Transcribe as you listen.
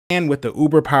man with the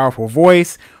uber powerful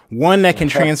voice, one that can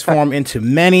transform into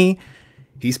many.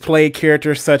 He's played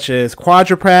characters such as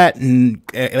Qujappat, and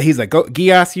he's a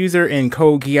Geas user in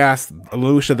Code Geas,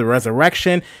 Lelouch of the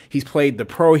Resurrection. He's played the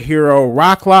pro hero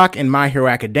Rocklock in My Hero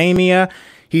Academia.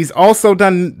 He's also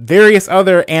done various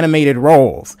other animated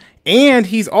roles, and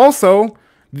he's also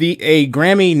a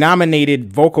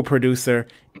Grammy-nominated vocal producer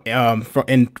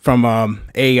from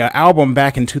a album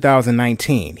back in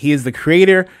 2019. He is a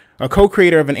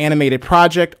co-creator of an animated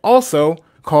project, also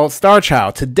called Star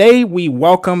Child. Today, we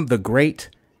welcome the great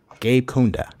Gabe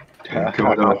Kunda.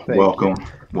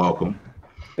 Welcome.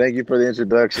 Thank you for the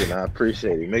introduction. I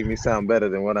appreciate it. Make me sound better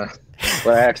than what I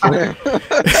actually am.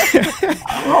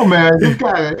 Oh man, you've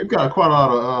got quite a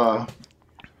lot of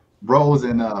roles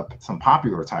in some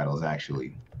popular titles,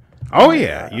 actually. Oh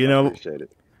yeah, I appreciate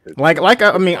it.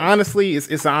 I mean, honestly,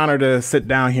 it's an honor to sit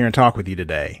down here and talk with you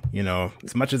today. You know,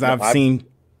 as much as I've seen.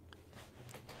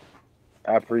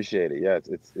 I appreciate it. Yeah,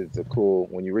 it's a cool.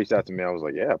 When you reached out to me, I was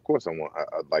like, yeah, of course I'd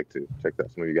like to check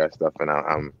out some of you guys' stuff, and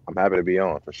I'm happy to be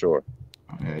on for sure.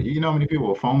 Yeah, you know how many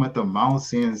people foam at the mouth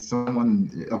seeing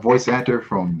a voice actor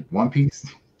from One Piece?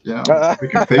 You know,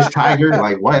 freaking Fish Tiger,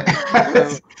 like what?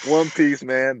 One Piece,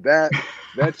 man. That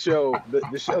show,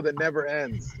 the show that never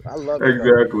ends. I love it.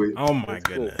 Exactly. Oh my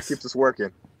goodness, cool. Keeps us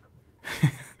working.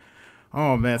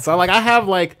 Oh man, so I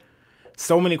have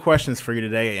so many questions for you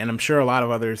today, and I'm sure a lot of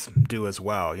others do as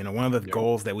well. You know, one of the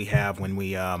goals that we have when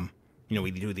we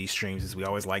we do these streams is we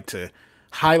always like to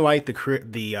highlight the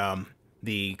creatives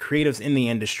in the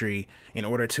industry in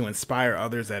order to inspire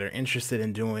others that are interested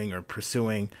in doing or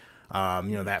pursuing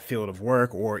that field of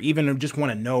work, or even just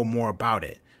want to know more about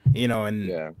it. You know,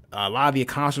 and a lot of the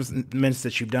accomplishments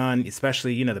that you've done,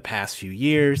 especially the past few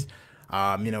years,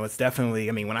 it's definitely.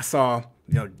 I mean, when I saw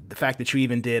the fact that you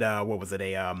even did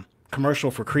a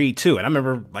commercial for Creed 2, and I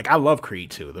remember I love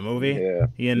Creed 2, the movie. Yeah.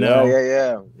 Yeah,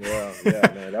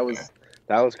 man.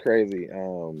 That was crazy.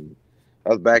 I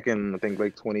was back in, I think,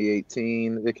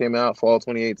 2018. It came out, fall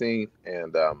 2018.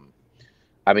 And,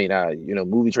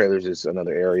 movie trailers is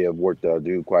another area of work that I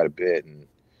do quite a bit. And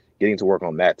getting to work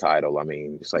on that title, I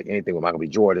mean, it's like anything with Michael B.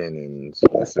 Jordan. And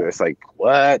it's like,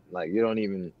 what? Like, you don't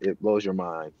even, it blows your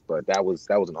mind. But that was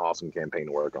an awesome campaign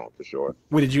to work on, for sure.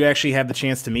 Well, did you actually have the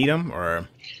chance to meet him, or?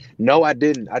 No, I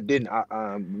didn't.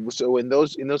 So in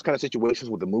those kind of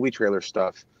situations with the movie trailer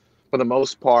stuff, for the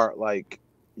most part,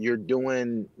 you're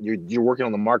working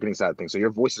on the marketing side of things. So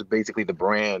your voice is basically the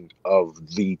brand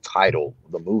of the title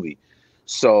of the movie.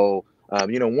 So,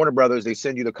 Warner Brothers, they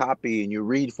send you the copy and you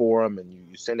read for them and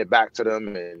you send it back to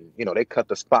them, and, they cut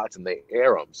the spots and they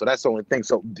air them. So that's the only thing.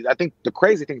 So I think the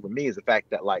crazy thing for me is the fact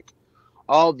that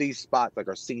all these spots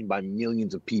are seen by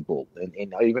millions of people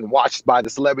and even watched by the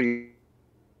celebrities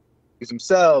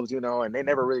themselves, and they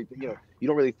never really, you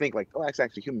don't really think that's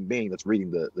actually a human being that's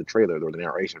reading the trailer or the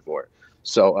narration for it.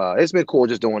 So it's been cool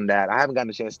just doing that. I haven't gotten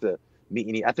a chance to meet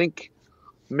any. I think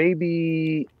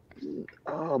maybe,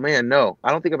 oh man, no.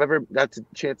 I don't think I've ever got a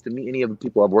chance to meet any of the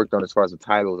people I've worked on as far as the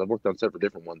titles. I've worked on several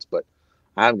different ones, but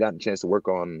I haven't gotten a chance to work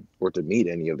on or to meet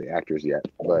any of the actors yet.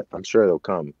 But I'm sure they'll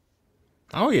come.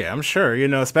 Oh yeah, I'm sure.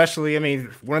 Especially, I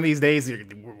mean, one of these days,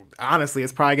 honestly,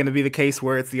 it's probably going to be the case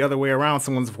where it's the other way around.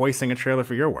 Someone's voicing a trailer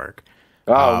for your work.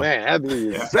 Oh man, that'd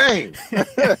be insane.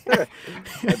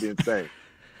 That'd be insane.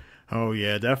 Oh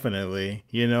yeah, definitely.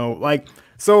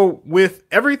 So with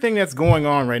everything that's going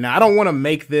on right now, I don't want to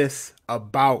make this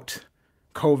about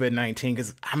COVID-19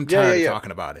 because I'm tired of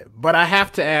talking about it. But I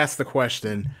have to ask the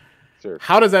question, sure.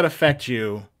 How does that affect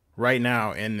you right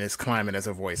now in this climate as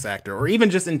a voice actor, or even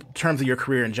just in terms of your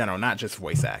career in general, not just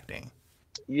voice acting?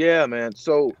 Yeah, man.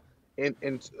 So in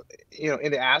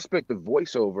the aspect of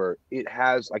voiceover, it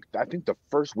has I think the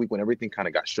first week when everything kind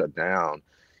of got shut down,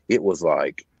 it was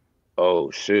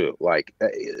oh shoot,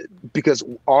 because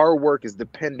our work is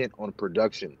dependent on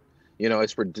production.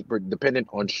 It's dependent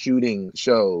on shooting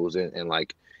shows and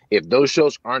if those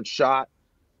shows aren't shot,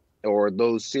 or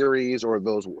those series or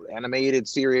those animated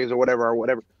series or whatever,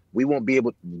 we won't be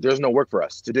able, there's no work for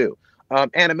us to do.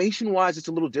 Animation wise, it's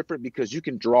a little different because you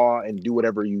can draw and do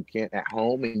whatever you can at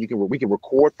home, and we can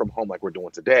record from home like we're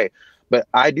doing today. But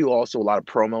I do also a lot of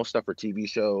promo stuff for TV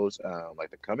shows,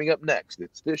 like the Coming Up Next,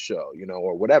 it's this show,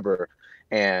 or whatever.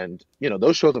 And,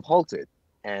 those shows have halted.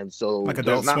 And so like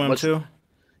Adult Swim too?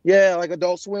 Yeah, like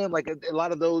Adult Swim, a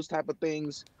lot of those type of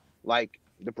things, the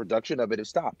production of it has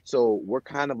stopped. So we're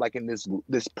kind of in this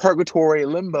purgatory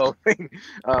limbo thing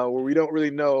where we don't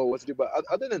really know what to do. But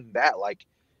other than that,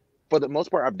 for the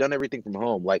most part, I've done everything from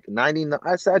home.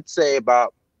 I'd say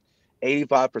about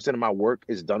 85% of my work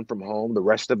is done from home. The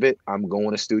rest of it, I'm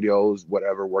going to studios,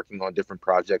 whatever, working on different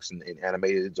projects in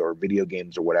animated or video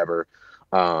games or whatever.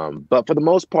 But for the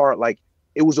most part, like,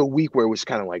 it was a week where it was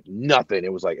kind of like nothing.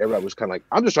 It was like everybody was kind of like,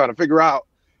 I'm just trying to figure out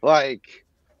like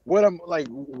what are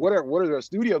the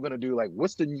studio gonna do? Like,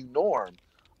 what's the new norm?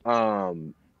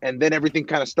 And then everything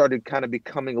kind of started kind of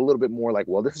becoming a little bit more like,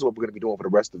 well, this is what we're gonna be doing for the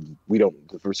rest of the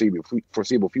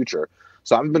foreseeable future.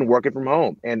 So I've been working from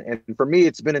home, and for me,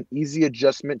 it's been an easy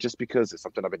adjustment just because it's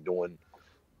something I've been doing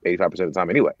 85% of the time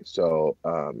anyway. So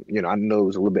you know, I know it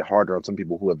was a little bit harder on some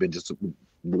people who have been just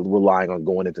relying on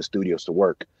going into studios to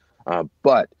work.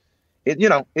 But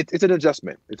it's an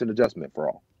adjustment. It's an adjustment for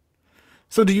all.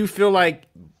 So do you feel like,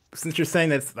 since you're saying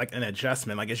that's like an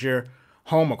adjustment, like, is your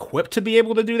home equipped to be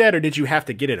able to do that, or did you have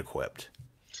to get it equipped?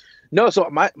 No, so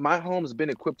my home's been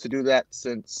equipped to do that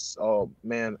since, oh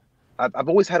man, I've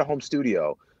always had a home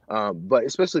studio.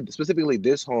 But specifically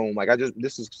this home, like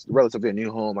this is relatively a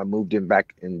new home. I moved in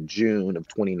back in June of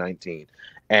 2019,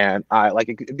 and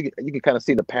you can kind of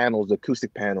see the panels, the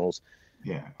acoustic panels.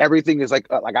 Yeah. Everything is like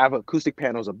I have acoustic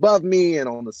panels above me and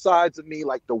on the sides of me.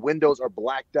 Like the windows are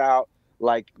blacked out.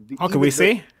 Like can we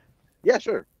see? Yeah,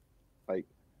 sure. Like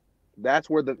that's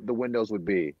where the windows would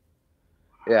be.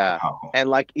 Yeah. Wow. And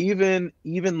like even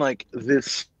like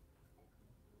this.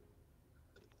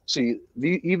 See,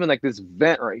 even like this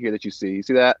vent right here that you see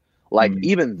that? Like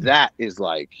even that is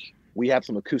like, we have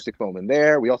some acoustic foam in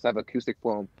there. We also have acoustic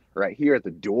foam right here at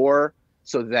the door,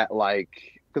 so that like,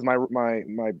 because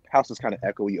my house is kind of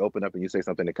echoey. You open up and you say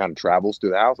something that kind of travels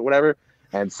through the house or whatever.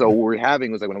 And so what we're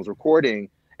having was like when I was recording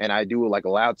and I do like a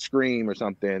loud scream or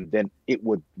something, then it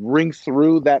would ring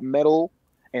through that metal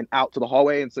and out to the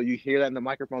hallway. And so you hear that in the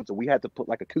microphone. So we had to put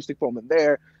like acoustic foam in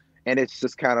there. And it's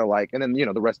just kind of like, and then, you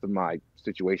know, the rest of my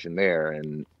situation there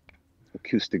and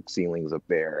acoustic ceilings up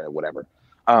there and whatever.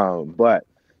 But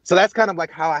so that's kind of like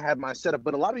how I had my setup.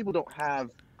 But a lot of people don't have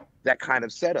that kind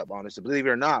of setup, honestly, believe it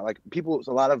or not. Like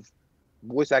a lot of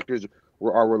voice actors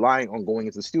are relying on going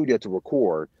into the studio to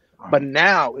record. But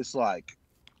now it's like,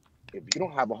 if you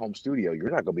don't have a home studio,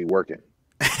 you're not going to be working.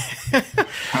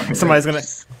 Somebody's going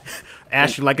to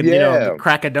ask you like you know,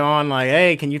 crack of dawn, like,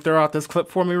 hey, can you throw out this clip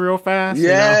for me real fast?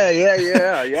 Yeah.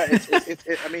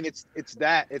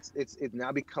 It's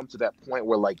now become to that point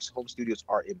where like home studios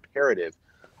are imperative.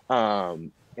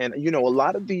 And you know, a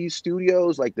lot of these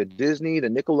studios, like the Disney, the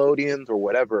Nickelodeons or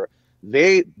whatever,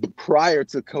 they, prior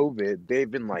to COVID,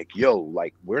 they've been like, yo,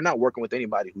 like, we're not working with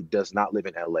anybody who does not live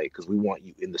in LA because we want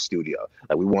you in the studio.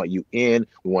 Like, we want you in,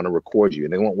 we want to record you,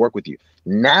 and they won't work with you.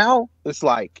 Now it's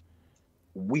like,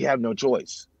 we have no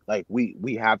choice. Like, we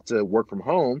have to work from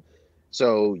home.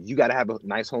 So you got to have a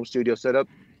nice home studio set up.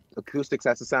 Acoustics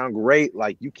has to sound great.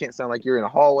 Like, you can't sound like you're in a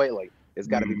hallway. Like, it's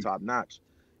got to be top notch.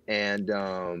 And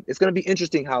it's going to be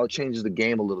interesting how it changes the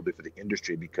game a little bit for the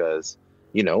industry, because,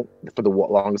 you know, for the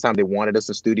longest time they wanted us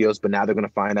in studios, but now they're going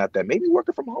to find out that maybe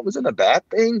working from home isn't a bad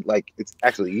thing. Like, it's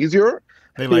actually easier.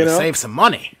 They like save some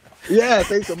money. Yeah,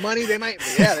 save some money. They might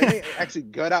actually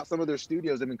gut out some of their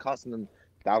studios. They've been costing them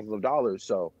thousands of dollars.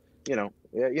 So, you know,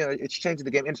 it's changing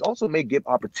the game. And it's also may give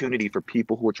opportunity for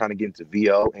people who are trying to get into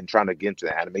VO and trying to get into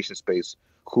the animation space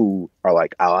who are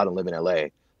like, oh, I don't live in LA.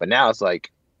 But now it's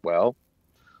like, well,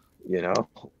 you know,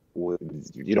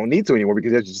 you don't need to anymore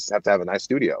because you just have to have a nice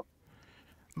studio.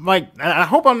 Like, I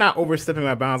hope I'm not overstepping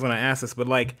my bounds when I ask this, but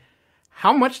like,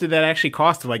 how much did that actually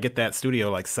cost to like get that studio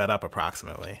like set up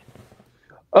approximately?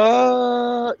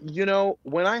 You know,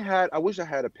 I wish I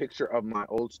had a picture of my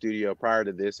old studio prior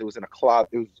to this. It was in a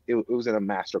closet. It was in a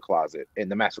master closet, and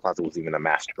the master closet was even a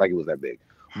master, like it was that big.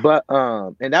 But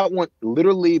and that one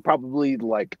literally probably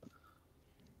like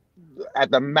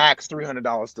at the max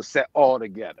 $300 to set all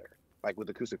together, like with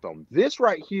acoustic foam. This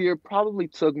right here probably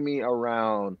took me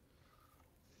around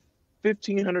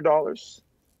 $1,500.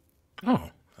 Oh,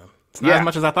 it's not as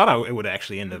much as I thought it would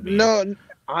actually end up being. No,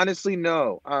 honestly,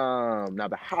 no. Now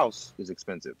the house is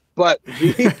expensive, but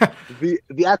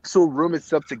the actual room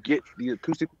itself, to get the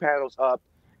acoustic panels up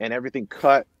and everything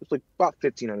cut, it's like about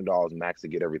 $1,500 max to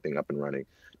get everything up and running.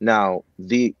 Now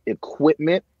the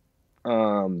equipment,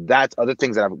 that's other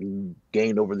things that I've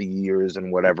gained over the years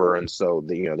and whatever, and so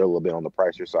they're a little bit on the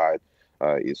pricier side.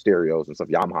 Stereos and stuff,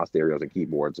 Yamaha stereos and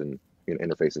keyboards and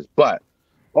interfaces, but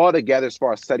all together, as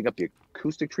far as setting up the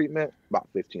acoustic treatment, about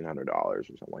 $1,500 or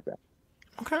something like that.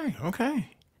 Okay.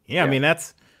 Yeah, I mean,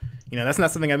 that's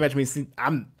not something I mentioned.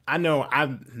 I know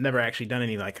I've never actually done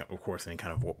any, like, of course, any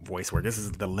kind of voice work. This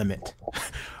is the limit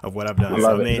of what I've done. I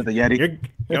love it. Is it the Yeti?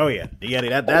 The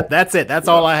Yeti. That's it. That's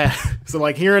all I have. So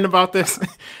like hearing about this,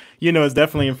 it's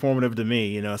definitely informative to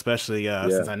me. Especially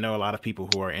since I know a lot of people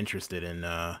who are interested in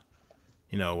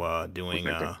doing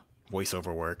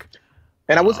voiceover work.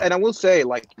 And I will say,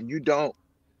 like,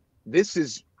 this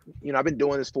is, I've been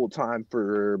doing this full time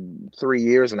for 3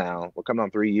 years now. We're coming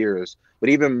on 3 years. But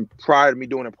even prior to me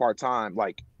doing it part time,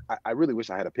 like, I really wish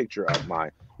I had a picture of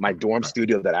my dorm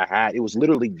studio that I had. It was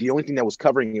literally the only thing that was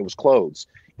covering it was clothes.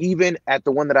 Even at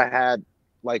the one that I had,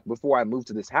 like, before I moved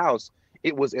to this house,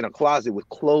 it was in a closet with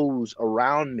clothes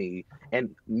around me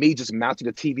and me just mounting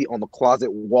a TV on the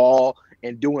closet wall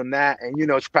and doing that and,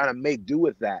 trying to make do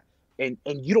with that. And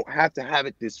you don't have to have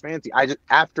it this fancy. I just,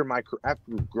 after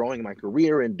growing my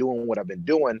career and doing what I've been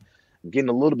doing, getting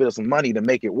a little bit of some money to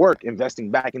make it work,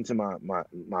 investing back into my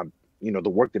the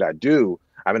work that I do,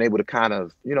 I've been able to kind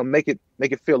of, make it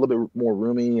feel a little bit more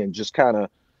roomy and just kind of,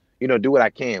 do what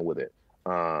I can with it.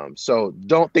 So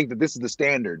don't think that this is the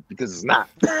standard, because it's not.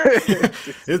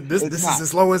 This is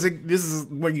as low as it. This is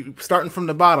where you starting from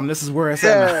the bottom. This is where it's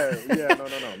at.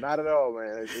 No, not at all,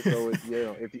 man.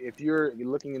 If you're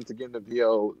looking into getting the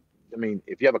VO, I mean,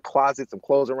 if you have a closet, some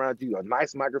clothes around you, a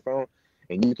nice microphone,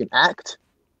 and you can act,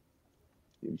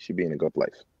 you should be in a good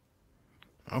place.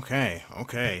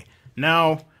 Okay.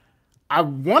 Now, I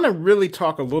want to really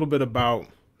talk a little bit about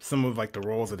some of, like, the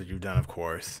roles that you've done, of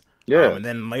course. Yeah. And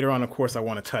then later on, of course, I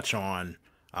want to touch on,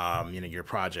 your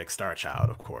project Star Child,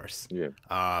 of course. Yeah.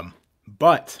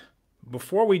 But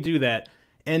before we do that,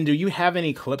 and do you have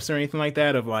any clips or anything like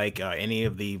that of, like, any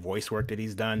of the voice work that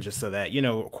he's done, just so that,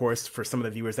 of course, for some of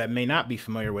the viewers that may not be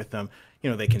familiar with them,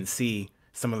 they can see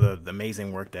some of the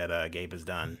amazing work that Gabe has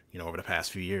done, over the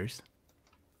past few years?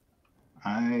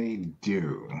 I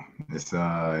do. It's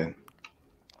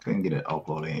couldn't get it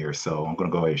uploaded here, so I'm gonna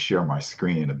go ahead and share my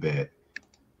screen in a bit.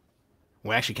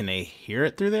 Well, actually, can they hear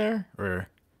it through there? Or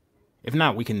if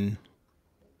not, we can...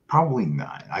 Probably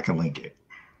not. I can link it.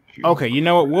 Okay, you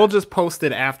know what? We'll just post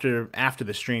it after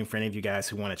the stream for any of you guys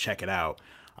who want to check it out.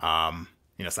 So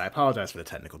I apologize for the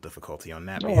technical difficulty on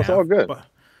that. No, it's all good.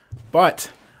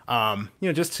 But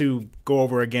just to go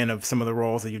over again of some of the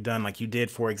roles that you've done, like you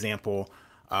did, for example,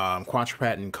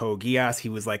 Qujappat in Code Geas. He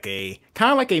was like a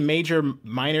kind of like a major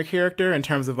minor character in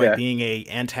terms of like being a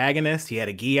antagonist. He had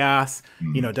a Geas,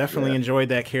 definitely enjoyed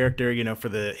that character, for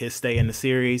his stay in the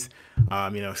series,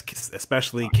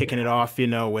 especially kicking it off,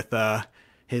 with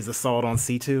his assault on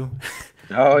C2.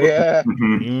 Oh yeah.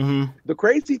 Mm-hmm. The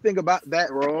crazy thing about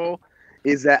that role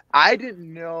is that I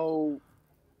didn't know.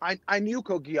 I knew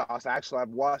Code Geas. Actually, I've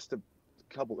watched a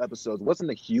couple episodes. Wasn't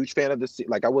a huge fan of this.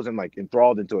 Like, I wasn't like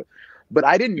enthralled into it, but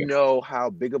I didn't know how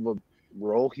big of a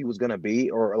role he was gonna be,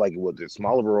 or like was it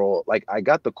small of a role. Like, I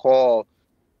got the call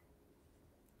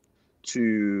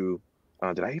to.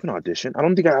 Did I even audition? I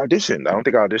don't think I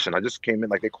auditioned. I just came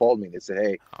in, like, they called me and they said,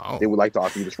 hey, they would like to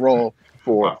offer you this role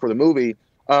for the movie.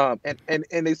 And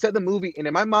they said the movie, and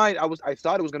in my mind, I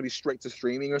thought it was gonna be straight to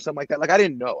streaming or something like that. Like, I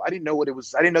didn't know what it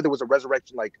was. I didn't know there was a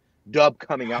Resurrection like dub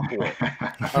coming out for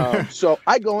it. So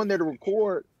I go in there to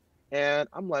record, and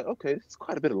I'm like, okay, this is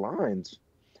quite a bit of lines.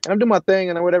 And I'm doing my thing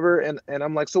and whatever, and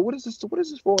I'm like, so what is this for?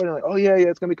 And they're like, oh yeah,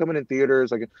 it's gonna be coming in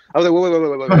theaters. Like, I was like, wait.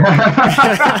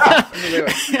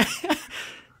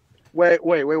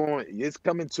 It's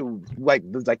coming to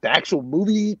like the actual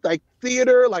movie like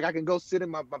theater. Like, I can go sit in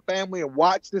my family and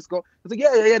watch this. I was like,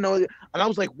 yeah, no. And I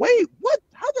was like, wait, what?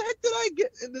 How the heck did I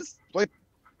get in this? Like,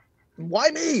 why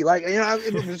me? Like,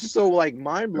 it was just so like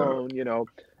mind blown,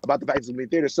 about the fact it's gonna be in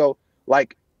theater. So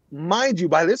like, mind you,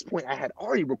 by this point, I had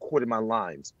already recorded my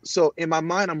lines. So in my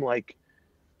mind, I'm like,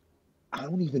 I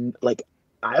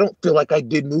don't feel like I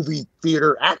did movie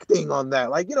theater acting on that.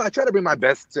 Like, I try to bring my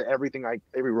best to everything, like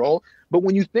every role. But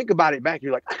when you think about it back,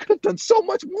 you're like, I could have done so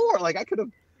much more. Like, I could have,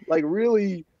 like,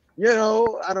 really,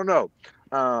 I don't know.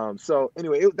 So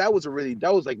anyway, that was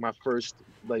like my first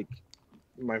kind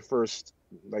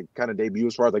of debut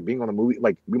as far as like being on a movie,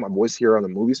 like being my voice here on the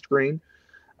movie screen.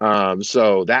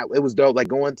 So that it was dope. Like,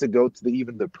 go to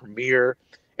the premiere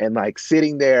and like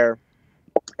sitting there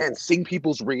and seeing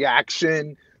people's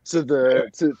reaction to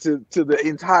the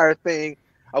entire thing.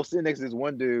 I was sitting next to this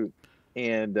one dude,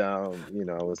 and I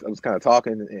was kind of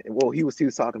talking. And, well, he was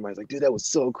talking. I was like, dude, that was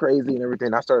so crazy and everything.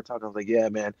 And I started talking. I was like, yeah,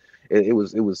 man, it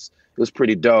was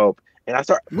pretty dope. And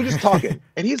we're just talking,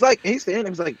 and he's standing.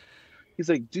 He's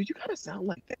like, dude, you kind of sound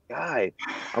like that guy.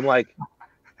 I'm like,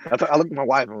 I looked at my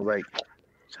wife and was like,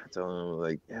 I tell him,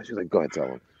 like, yeah. She's like, go ahead, tell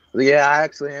him. Like, yeah, I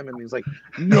actually am. And he's like,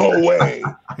 no way.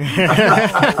 No,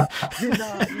 you're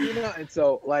not. And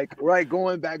so, like, right,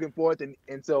 going back and forth. And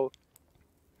so,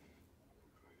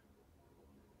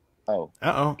 can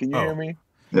you hear me?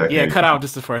 Yeah, cut out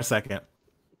just for a second.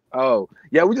 Oh,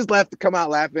 yeah, we just come out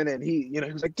laughing. And he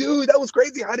was like, dude, that was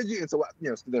crazy. How did you? And so,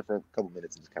 stood there for a couple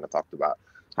minutes and just kind of talked about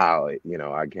how I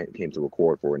came to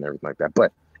record for it and everything like that.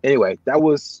 But anyway, that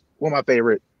was one of my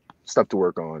favorite stuff to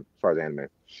work on as far as anime.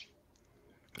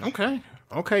 Okay.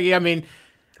 Yeah, I mean,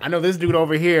 I know this dude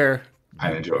over here.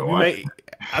 I enjoy watching.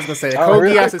 I was gonna say Code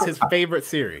Geas is his favorite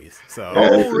series. So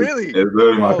really? It's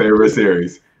literally my favorite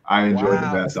series. I enjoy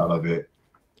the best out of it.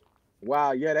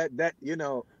 Wow, yeah, that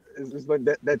it's like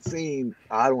that scene.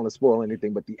 I don't want to spoil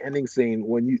anything, but the ending scene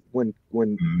when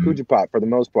Qujappat, for the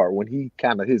most part, when he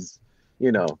kind of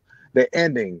the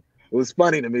ending, it was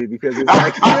funny to me because it's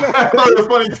like I thought it was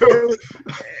funny too.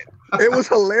 It was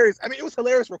hilarious. I mean, it was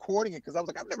hilarious recording it because I was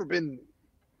like, I've never been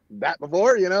that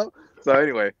before, So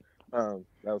anyway, that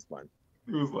was fun.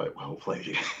 He was like, well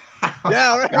played.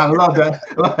 Yeah, right. I love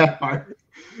that.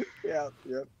 Yeah.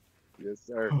 Yes,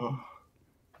 sir.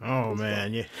 Oh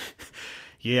man,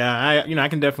 yeah. I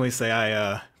can definitely say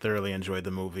I thoroughly enjoyed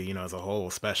the movie. As a whole,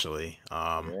 especially.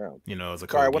 As a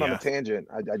Sorry, I went on a tangent.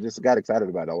 I just got excited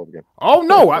about it all over again. Oh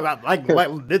no, like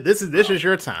this is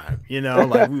your time.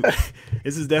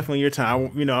 This is definitely your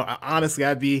time. Honestly,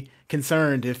 I'd be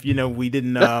concerned if we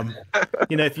didn't.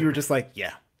 If you were just like,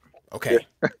 yeah. Okay,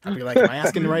 I'd be like, am I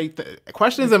asking the right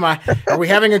questions? Are we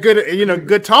having a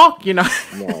good talk? No,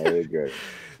 we're good.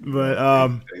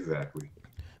 But exactly.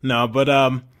 No, but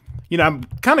I'm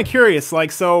kind of curious.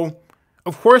 Like, so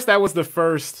of course that was the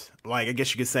first, like, I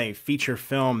guess you could say, feature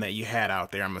film that you had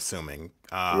out there. I'm assuming.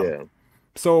 Yeah.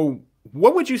 So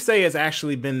what would you say has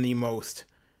actually been the most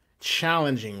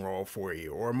challenging role for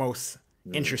you, or most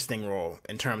interesting role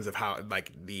in terms of how,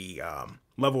 like, the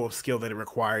level of skill that it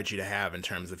required you to have in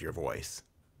terms of your voice?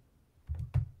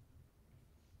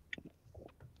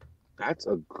 That's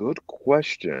a good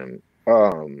question.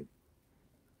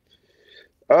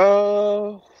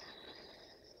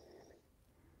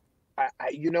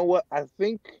 You know what? I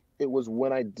think it was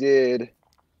when I did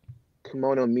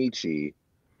Kemono Michii,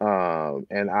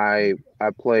 and I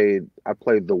played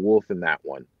the wolf in that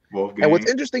one. Wolfgang. And what's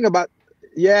interesting about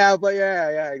yeah,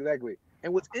 exactly.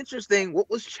 And what's interesting, what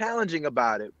was challenging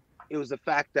about it, it was the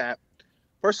fact that,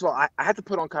 first of all, I had to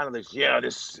put on kind of this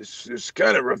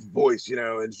kind of rough voice, and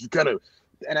it's kind of,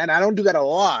 and I don't do that a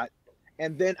lot.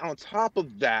 And then on top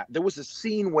of that, there was a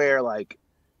scene where, like,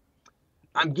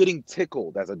 I'm getting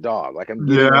tickled as a dog. Like, I'm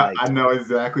getting, I know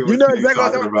exactly what you're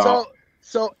talking about.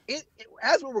 So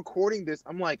as we're recording this,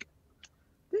 I'm like,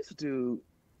 this dude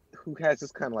who has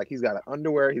this kind of, like, he's got an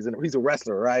underwear, he's a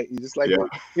wrestler, right? He's just like,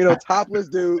 topless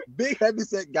dude, big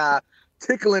heavyset guy,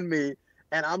 tickling me,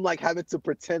 and I'm like having to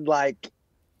pretend like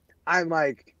I'm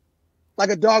like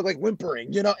a dog, like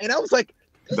whimpering, and I was like,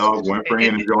 dog whimpering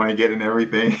and enjoying getting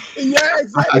everything. Yeah,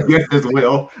 exactly. Against his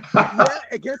will. Yeah,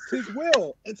 against his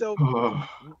will. And so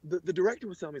the director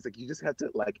was telling me, it's like, you just have to,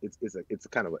 like, it's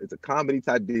a comedy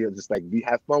type deal, just like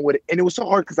have fun with it. And it was so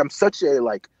hard because I'm such a,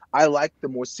 like, I like the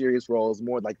more serious roles,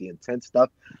 more like the intense stuff.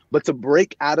 But to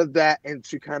break out of that and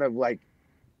to kind of, like,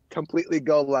 completely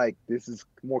go, like, this is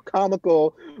more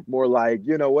comical, more like,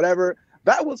 whatever.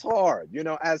 That was hard,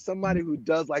 as somebody who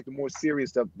does, like, the more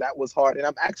serious stuff, that was hard. And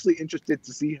I'm actually interested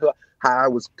to see how I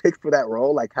was picked for that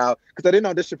role, like how, because I didn't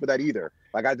audition for that either.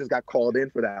 Like, I just got called in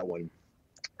for that one.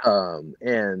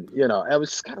 And, I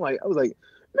was just kind of like, I was like,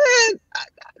 man,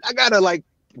 I gotta, like,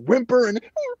 whimper and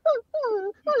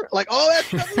like all that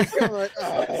stuff. Was kind of like,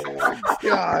 oh my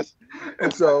gosh.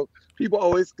 And so people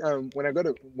always, when I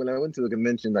went to the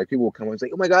convention, like, people will come and say,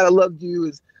 oh my God, I loved you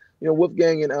as,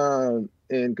 Wolfgang and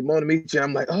Kemono Michii. And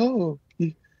I'm like, oh,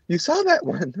 you saw that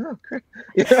one? Oh,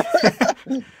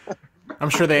 great.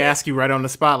 I'm sure they ask you right on the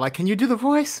spot, like, can you do the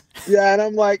voice? Yeah, and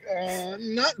I'm like,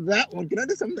 not that one. Can I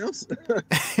do something else?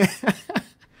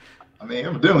 I mean,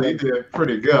 evidently you did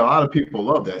pretty good. A lot of people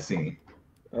love that scene.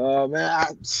 Oh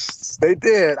man, they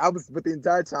did. But the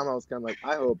entire time I was kind of like,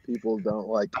 I hope people don't,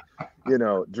 like,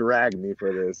 drag me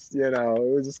for this. It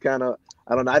was just kind of,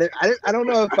 I don't know. I don't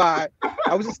know if I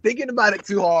was just thinking about it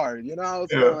too hard. I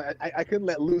was I couldn't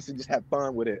let loose and just have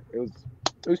fun with it. It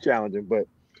was challenging, but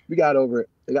we got over it.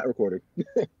 It got recorded.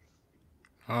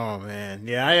 Oh man,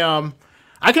 yeah.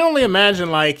 I can only imagine,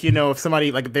 like, if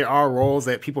somebody, like, there are roles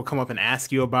that people come up and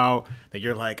ask you about that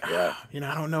you're like, I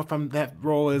don't know if that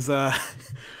role is a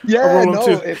role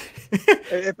no.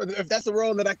 If that's a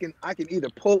role that I can either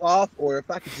pull off, or if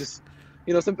I could just,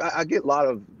 I get a lot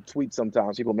of tweets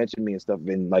sometimes. People mention me and stuff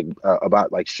in, like,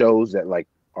 about, like, shows that, like,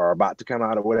 are about to come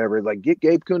out or whatever. Like, get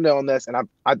Gabe Kunda on this, and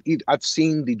I've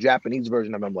seen the Japanese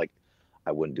version of it. I'm like,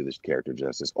 I wouldn't do this character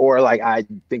justice. Or, like, I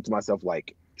think to myself,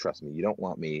 like, trust me, you don't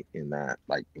want me in that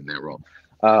role.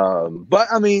 But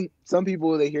I mean, some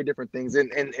people, they hear different things,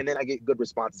 and then I get good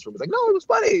responses from it. It's like, no, it was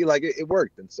funny, like, it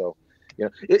worked. And so,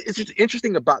 it's just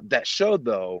interesting about that show,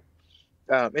 though.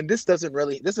 and this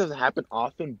doesn't happen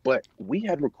often, but we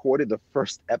had recorded the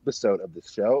first episode of the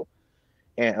show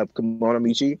and of Kemono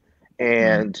Michii,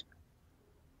 and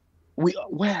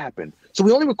what happened? So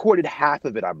we only recorded half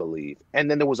of it, I believe, and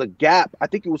then there was a gap. I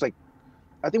think it was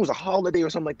a holiday or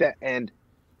something like that, and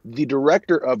the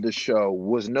director of the show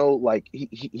was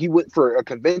he went for a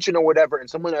convention or whatever, and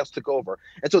someone else took over,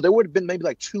 and so there would have been maybe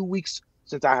like 2 weeks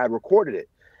since I had recorded it,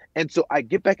 and so I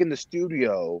get back in the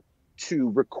studio to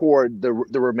record the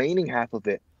remaining half of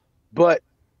it, but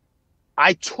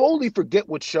I totally forget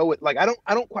what show it. Like I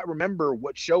don't quite remember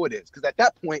what show it is, because at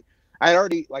that point I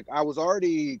was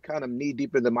already kind of knee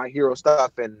deep into My Hero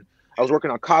stuff, and I was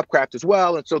working on Copcraft as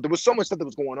well, and so there was so much stuff that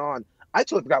was going on. I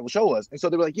totally forgot what show it was, and so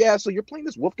they were like, "Yeah, so you're playing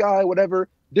this wolf guy, whatever,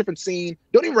 different scene,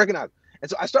 don't even recognize it."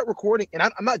 And so I start recording, and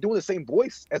I'm not doing the same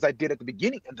voice as I did at the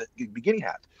beginning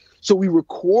half. So we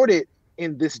record it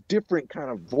in this different kind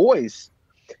of voice.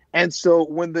 And so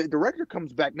when the director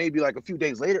comes back, maybe like a few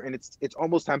days later, and it's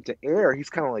almost time to air, he's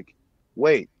kind of like,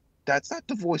 "Wait, that's not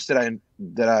the voice that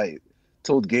I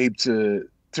told Gabe to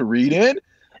read in."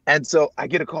 And so I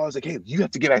get a call. I was like, "Hey, you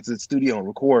have to get back to the studio and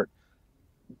record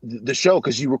the show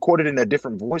because you recorded in a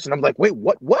different voice." And I'm like, "Wait,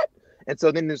 what?" And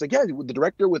so then there's like, "Yeah, with the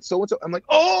director with so and so." I'm like,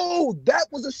 "Oh, that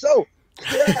was a show."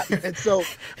 Yeah. And so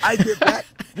I get back.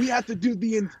 We have to do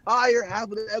the entire half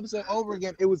of the episode over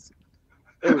again. It was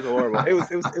horrible. It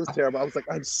was terrible. I was like,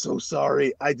 "I'm so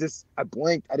sorry." I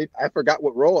blanked. I forgot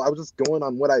what role. I was just going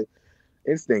on what I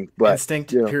instinct, but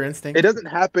pure instinct. It doesn't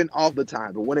happen all the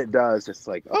time, but when it does, it's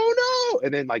like, "Oh no!"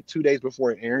 And then like 2 days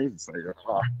before it airs, it's like,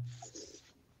 oh.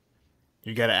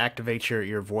 You got to activate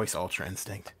your voice ultra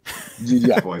instinct.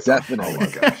 Yeah, definitely. Oh my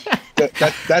gosh.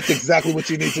 That's exactly what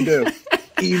you need to do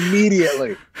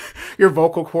immediately. Your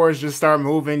vocal cords just start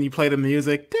moving. You play the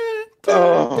music.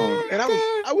 And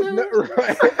I was never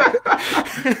right.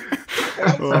 And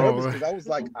I was nervous because I was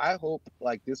like, I hope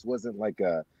like this wasn't like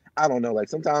I don't know, like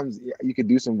sometimes you could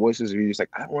do some voices where you're just like,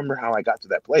 I don't remember how I got to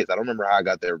that place. I don't remember how I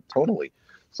got there tonally.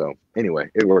 So anyway,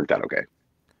 it worked out okay.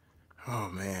 Oh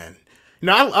man.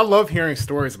 I love hearing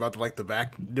stories about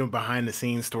the behind the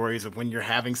scenes stories of when you're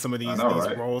having some of these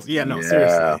roles. Yeah, no,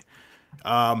 seriously.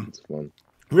 It's fun.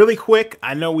 Really quick,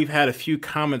 I know we've had a few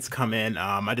comments come in.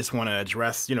 I just want to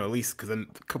address, at least because a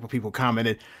couple people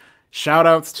commented. Shout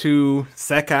outs to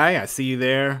Sekai. I see you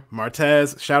there.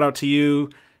 Martez, shout out to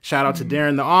you. Shout out to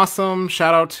Darren the Awesome.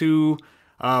 Shout out to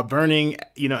Burning,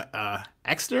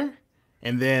 Exter.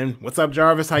 And then, what's up,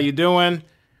 Jarvis? How you doing?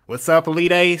 What's up,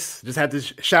 Elite Ace? Just had to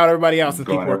shout everybody out since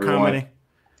people are commenting.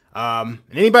 And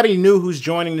anybody new who's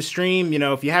joining the stream,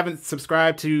 if you haven't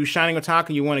subscribed to Shining Otaku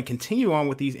and you want to continue on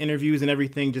with these interviews and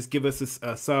everything, just give us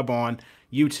a sub on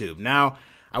YouTube. Now,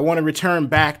 I want to return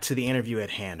back to the interview at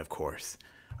hand, of course.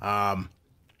 Now,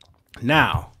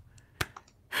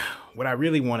 what I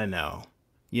really want to know,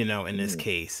 in this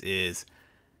case is,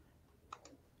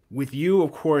 with you,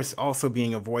 of course, also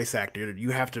being a voice actor,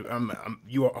 you have to,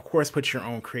 you of course put your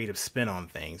own creative spin on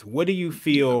things. What do you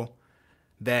feel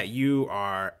that you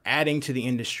are adding to the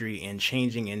industry and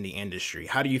changing in the industry?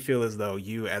 How do you feel as though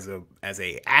you, as a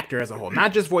actor as a whole,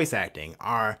 not just voice acting,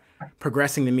 are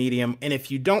progressing the medium? And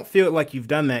if you don't feel like you've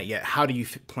done that yet, how do you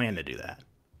plan to do that?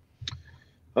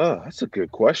 Oh, that's a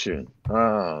good question.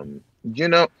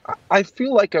 I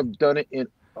feel like I've done it in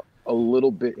a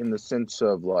little bit in the sense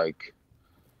of like,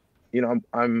 I'm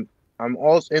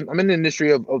also in the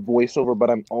industry of voiceover, but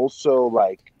I'm also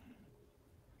like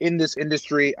in this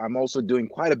industry, I'm also doing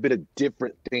quite a bit of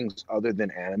different things other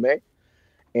than anime.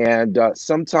 And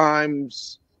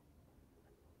sometimes,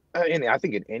 and I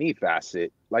think in any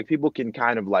facet, like people can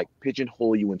kind of like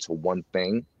pigeonhole you into one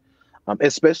thing,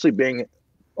 especially being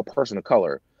a person of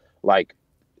color. Like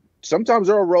sometimes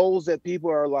there are roles that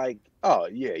people are like, "Oh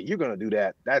yeah, you're gonna do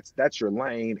that. That's your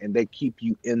lane," and they keep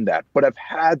you in that. But I've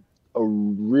had a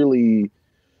really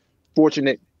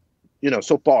fortunate,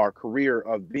 so far career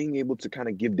of being able to kind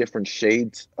of give different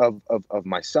shades of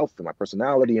myself and my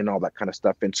personality and all that kind of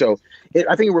stuff. And so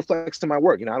I think it reflects to my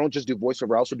work. I don't just do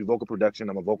voiceover, I also do vocal production.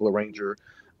 I'm a vocal arranger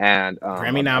and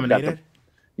Grammy nominated.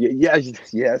 Yes.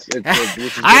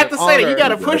 I have to say that you got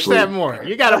to push that more.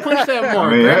 You got to push that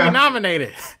more. Grammy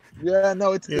nominated. Yeah,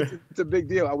 no, it's a big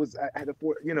deal. I had the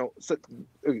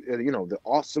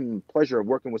awesome pleasure of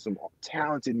working with some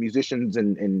talented musicians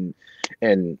and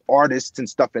artists and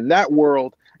stuff in that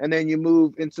world. And then you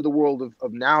move into the world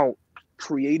of now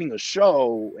creating a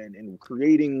show and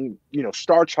creating,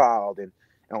 Star Child and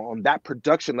on that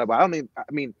production level.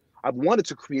 I've wanted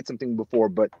to create something before,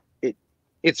 but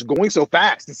it's going so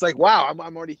fast. It's like, wow,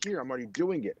 I'm already here. I'm already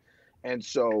doing it. And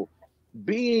so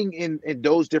being in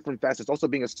those different facets, also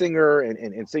being a singer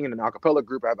and singing in an a cappella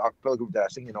group. I have an a cappella group that I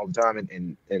sing in all the time,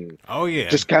 and Oh yeah,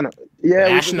 just kind of yeah,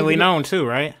 nationally known too,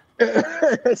 right?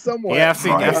 somewhat. Yeah, I've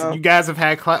seen. Right. You guys have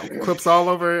had clips all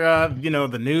over,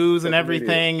 the news and Social media.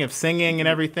 everything of singing and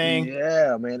everything.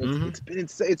 Yeah, man, Hmm. it's been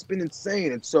insane. It's been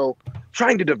insane, and so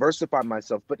trying to diversify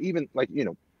myself, but even like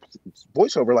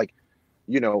voiceover, like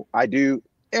I do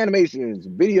animations,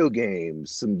 video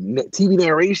games, some TV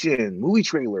narration, movie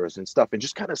trailers, and stuff, and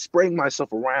just kind of spraying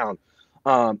myself around.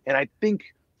 And I think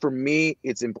for me,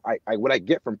 it's what I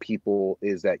get from people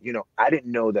is that I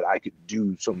didn't know that I could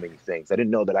do so many things. I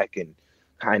didn't know that I can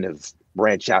kind of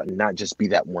branch out and not just be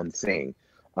that one thing.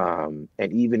 And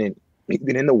even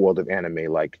in the world of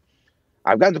anime, like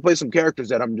I've gotten to play some characters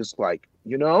that I'm just like,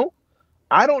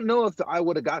 I don't know if I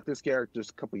would have got this character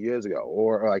a couple years ago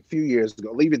or like a few years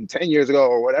ago, even 10 years ago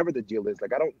or whatever the deal is.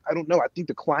 Like, I don't know. I think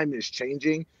the climate is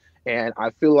changing, and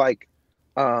I feel like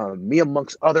me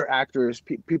amongst other actors,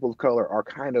 people of color are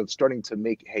kind of starting to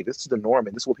make, hey, this is the norm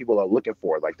and this is what people are looking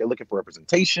for. Like they're looking for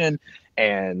representation,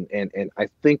 and I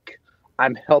think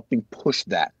I'm helping push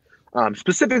that.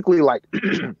 Specifically, like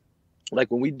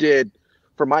like when we did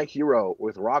for My Hero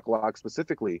with Rocklock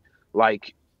specifically,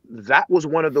 like that was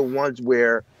one of the ones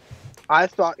where I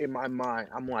thought in my mind,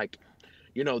 I'm like,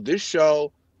 this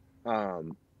show,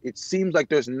 it seems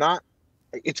like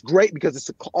it's great because it's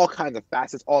all kinds of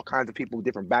facets, all kinds of people with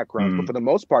different backgrounds. But for the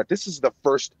most part, this is the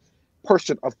first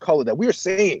person of color that we're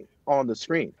seeing on the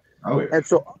screen. Oh, yeah. And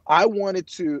so I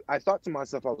thought to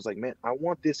myself, I was like, man, I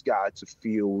want this guy to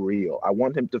feel real. I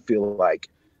want him to feel like,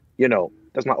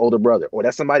 that's my older brother, or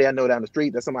that's somebody I know down the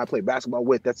street. That's somebody I play basketball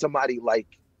with. That's somebody like,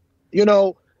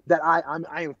 that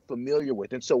I am familiar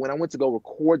with. And so when I went to go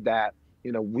record that,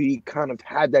 we kind of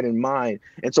had that in mind.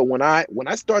 And so when I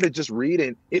started just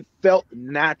reading, it felt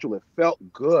natural, it felt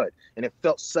good, and it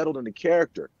felt settled in the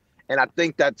character. And I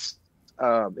think that's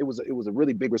it was a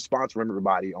really big response from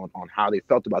everybody on how they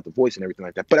felt about the voice and everything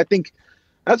like that. But I think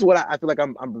that's what I feel like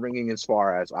I'm bringing, as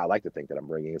far as I like to think that I'm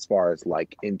bringing, as far as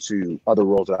like into other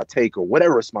roles that I take or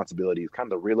whatever responsibilities, kind of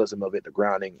the realism of it, the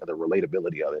grounding, the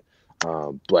relatability of it.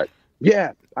 But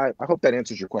yeah, I hope that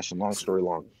answers your question. Long story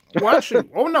long. Well, actually,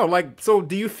 no. Like, so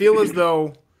do you feel as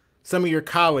though some of your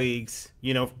colleagues,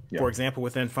 for example,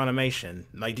 within Funimation,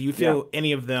 like, do you feel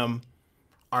any of them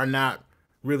are not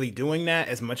really doing that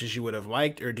as much as you would have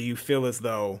liked, or do you feel as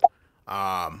though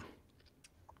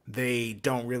they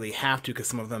don't really have to, because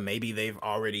some of them, maybe they've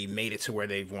already made it to where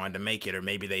they've wanted to make it, or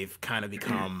maybe they've kind of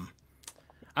become,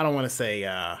 I don't want to say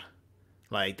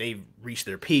like they've reached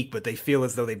their peak, but they feel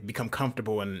as though they've become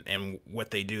comfortable in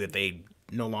what they do, that they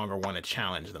no longer want to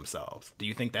challenge themselves. Do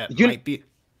you think that might be?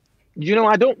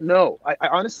 I don't know. I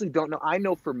honestly don't know. I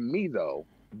know for me, though,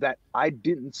 that I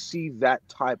didn't see that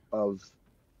type of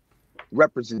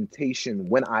representation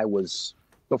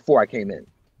before I came in.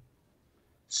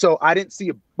 So I didn't see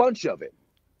a bunch of it.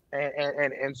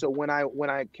 And so when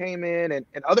I came in, and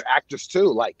other actors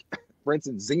too, like for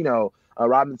instance, Zeno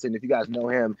Robinson, if you guys know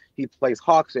him, he plays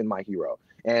Hawks in My Hero.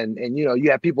 And you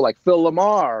have people like Phil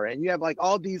Lamar, and you have like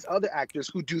all these other actors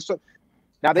who do some.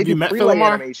 Now they do freelance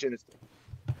animations.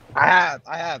 I have.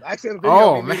 I actually have a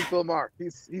video of me meeting Phil Lamar.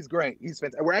 He's great. He's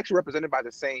fantastic. We're actually represented by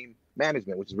the same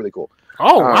management, which is really cool.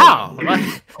 Oh wow!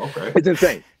 Okay, it's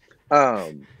insane.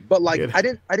 But like Good. I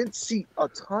didn't see a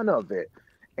ton of it,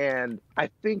 and I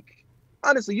think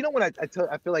honestly, when I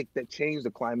feel like that changed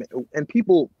the climate, and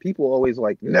people always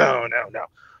like no,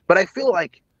 but I feel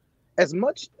like as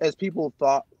much as people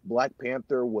thought Black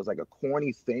Panther was like a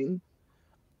corny thing,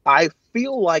 I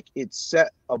feel like it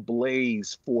set a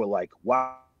blaze for like,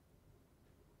 wow,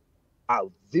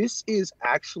 this is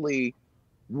actually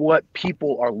what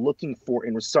people are looking for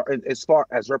as far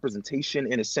as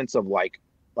representation, in a sense of like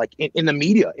in the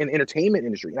media, in entertainment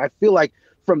industry. And I feel like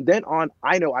from then on,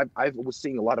 I know I was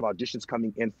seeing a lot of auditions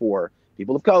coming in for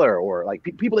people of color, or like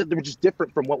people that were just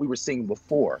different from what we were seeing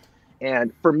before.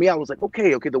 And for me, I was like,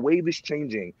 okay, the wave is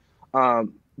changing.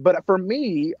 But for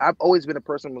me, I've always been a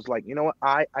person who was like, what,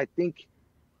 I think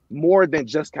more than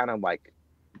just kind of like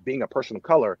being a person of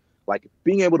color, like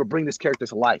being able to bring this character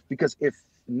to life. Because if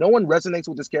no one resonates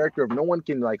with this character, if no one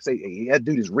can like say, hey, that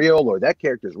dude is real or that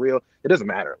character is real, it doesn't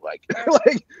matter. Like,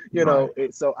 right.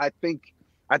 So I think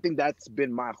that's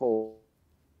been my whole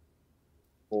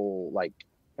like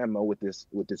MO with this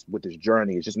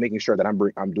journey, is just making sure that I'm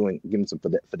giving some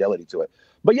fidelity to it.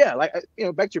 But yeah, like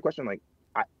back to your question, like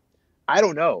I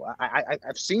don't know.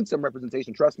 I've seen some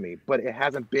representation, trust me, but it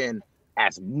hasn't been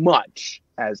as much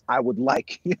as I would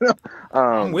like.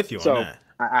 I'm with you on that.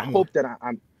 I hope that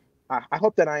I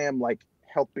hope that I am like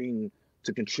helping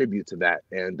to contribute to that.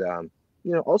 And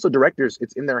also directors,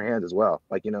 it's in their hands as well.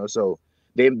 Like, so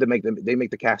they make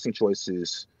the casting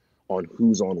choices on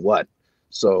who's on what.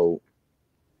 So,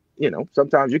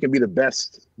 sometimes you can be the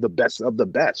best of the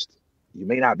best. You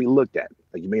may not be looked at,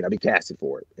 like you may not be casted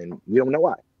for it, and we don't know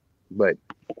why. But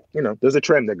there's a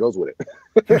trend that goes with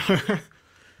it.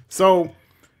 So,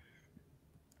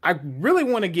 I really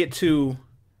want to get to,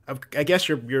 I guess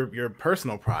your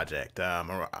personal project,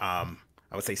 I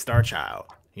would say Star Child.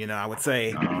 I would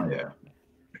say,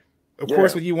 of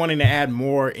course, with you wanting to add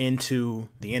more into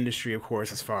the industry, of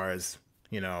course, as far as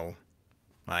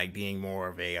like being more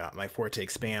of a like for it to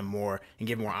expand more and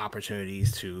give more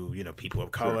opportunities to people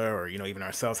of color or even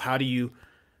ourselves. How do you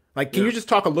can you just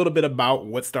talk a little bit about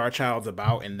what Star Child's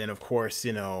about, and then of course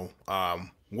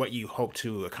what you hope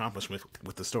to accomplish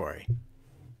with the story?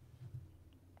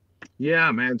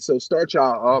 Yeah, man. So Star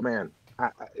Child, oh man,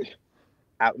 I'm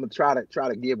gonna try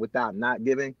to give without not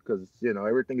giving, because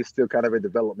everything is still kind of in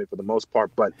development for the most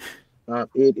part. But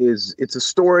it's a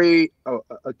story of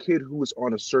a kid who is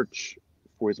on a search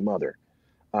for his mother,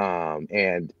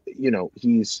 and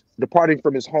he's departing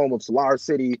from his home of Solar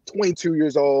City. 22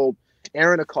 years old.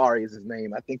 Aaron Akari is his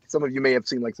name. I think some of you may have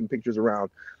seen like some pictures around,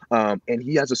 and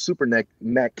he has a super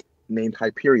mech named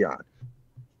Hyperion.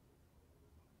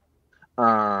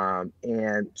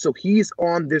 And so he's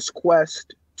on this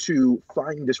quest to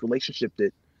find this relationship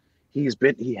that he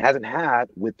hasn't had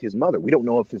with his mother. We don't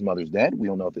know if his mother's dead. We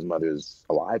don't know if his mother's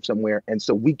alive somewhere. And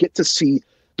so we get to see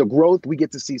the growth. We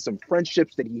get to see some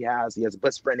friendships that he has. He has a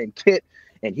best friend named Kit,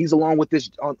 and he's along with this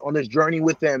on this journey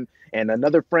with him. And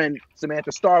another friend,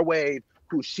 Samantha Starwave,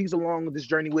 she's along with this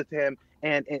journey with him.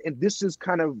 And this is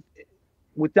kind of,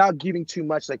 without giving too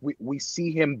much, like we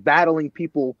see him battling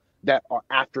people that are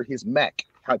after his mech,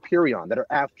 Hyperion, that are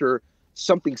after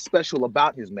something special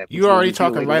about his mech. You already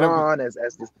talking right on as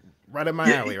this, right in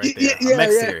my alley, right there.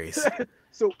 Mech series.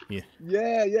 So yeah.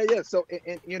 So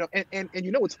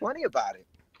and what's funny about it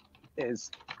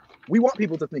is we want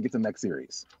people to think it's a mech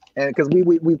series, and because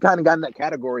we've kind of gotten that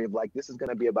category of like, this is going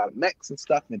to be about mechs and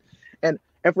stuff, and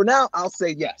for now I'll say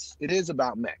yes, it is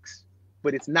about mechs,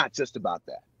 but it's not just about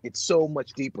that. It's so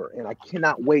much deeper, and I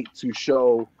cannot wait to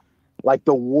show like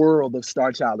the world of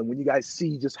Star Child, and when you guys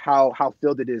see just how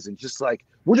filled it is, and just like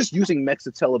we're just using mechs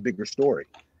to tell a bigger story,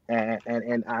 and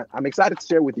I'm excited to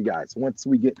share with you guys once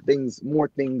we get more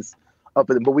things up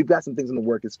with it. But we've got some things in the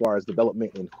work as far as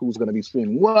development and who's going to be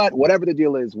streaming whatever the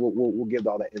deal is. We'll give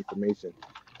all that information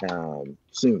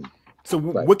soon. So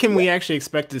what can we actually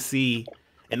expect to see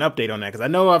an update on that? Because I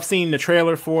know I've seen the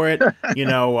trailer for it.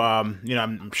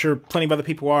 I'm sure plenty of other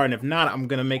people are, and if not, I'm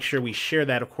gonna make sure we share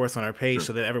that, of course, on our page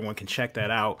so that everyone can check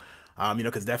that out.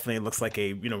 Because definitely it looks like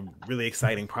a really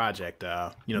exciting project.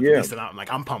 At least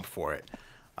I'm pumped for it.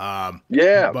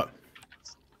 But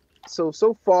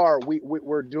so far we're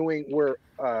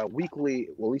weekly.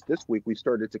 Well, at least this week we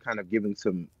started to kind of giving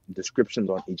some descriptions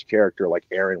on each character. Like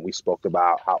Aaron, we spoke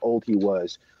about how old he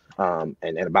was. And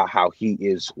about how he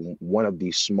is one of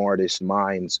the smartest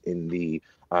minds in the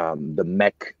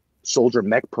soldier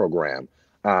mech program.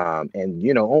 And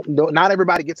not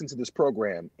everybody gets into this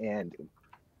program, and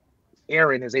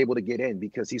Aaron is able to get in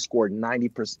because he scored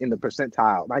 90% in the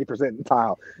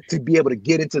percentile to be able to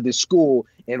get into this school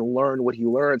and learn what he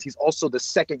learns. He's also the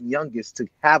second youngest to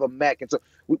have a mech. And so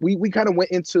we kind of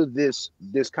went into this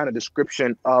kind of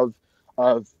description of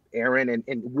Aaron, and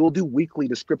we'll do weekly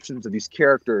descriptions of these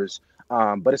characters.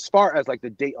 But as far as like the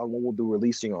date on when we'll be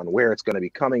releasing, on where it's going to be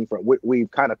coming from, we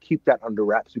kind of keep that under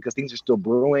wraps because things are still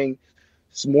brewing.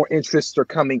 Some more interests are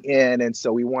coming in, and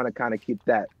so we want to kind of keep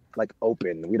that like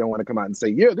open. We don't want to come out and say,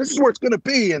 yeah, this is where it's going to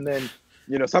be, and then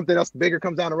something else bigger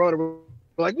comes down the road, and we're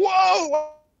like,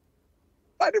 whoa,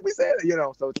 why did we say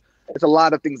that? So it's a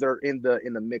lot of things that are in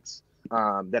the mix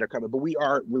that are coming, but we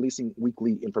are releasing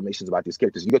weekly information about these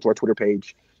characters. You go to our Twitter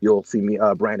page, you'll see me,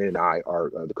 Brandon and I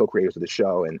are the co-creators of the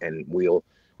show, and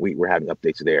we're having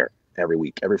updates there every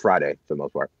week, every Friday for the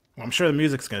most part. Well, I'm sure the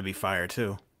music's going to be fire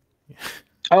too.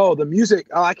 Oh, the music!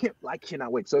 Oh, I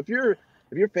cannot wait. So if you're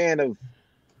a fan of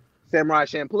Samurai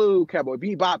Champloo, Cowboy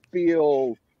Bebop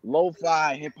feel,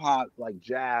 lo-fi, hip hop, like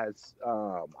jazz,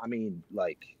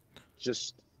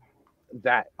 just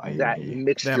that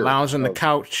mixture, that lounge on the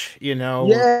couch, Yeah,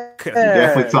 you're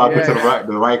definitely talking to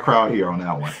the right crowd here on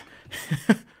that one.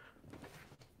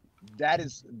 That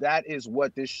is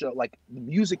what this show, like,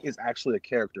 music is actually a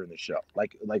character in the show.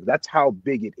 Like that's how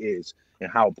big it is and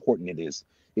how important it is.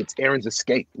 It's Aaron's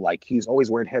escape. Like, he's always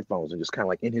wearing headphones and just kind of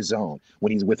like in his zone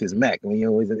when he's with his mech, when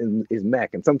he's in his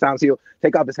mech. And sometimes he'll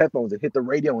take off his headphones and hit the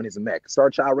radio in his mech, Star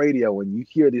Child radio, and you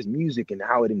hear this music and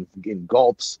how it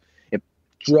engulfs and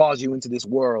draws you into this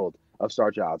world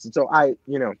Star Childs. And so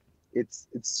it's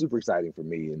super exciting for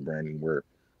me and Brandon. We're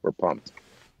pumped.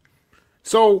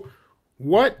 So,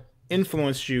 what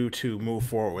influenced you to move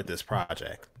forward with this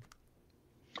project?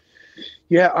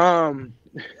 Yeah,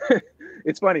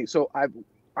 it's funny. So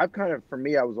I've kind of, for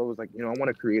me, I was always like, I want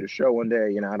to create a show one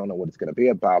day. I don't know what it's going to be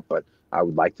about, but I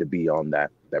would like to be on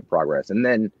that progress. And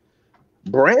then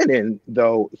Brandon,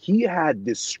 though, he had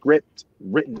this script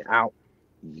written out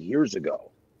years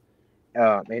ago,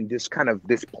 and this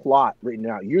plot written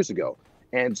out years ago.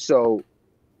 And so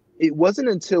it wasn't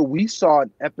until we saw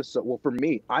an episode. Well, for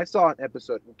me, I saw an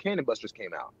episode when Cannon Busters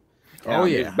came out. Oh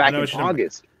yeah, back in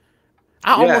August.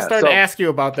 I almost started to ask you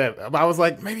about that. I was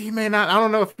like, maybe you may not. I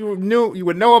don't know if you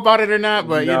would know about it or not.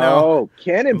 But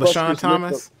Cannon LaShawn Busters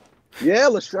Thomas.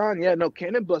 LaShawn. Yeah, no,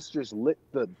 Cannon Busters lit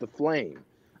the flame.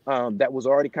 That was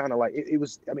already kind of like it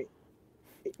was. I mean,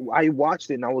 I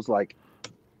watched it and I was like,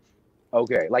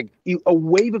 okay, like a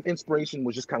wave of inspiration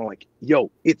was just kind of like,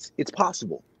 yo, it's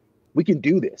possible. We can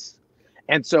do this.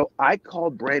 And so I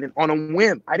called Brandon on a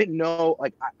whim. I didn't know,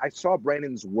 like I saw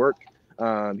Brandon's work.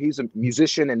 He's a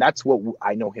musician, and that's what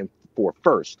I know him for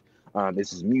first.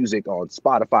 This is music on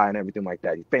Spotify and everything like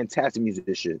that. He's a fantastic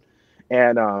musician.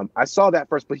 And I saw that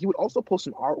first, but he would also post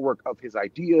some artwork of his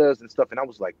ideas and stuff. And I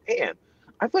was like, man,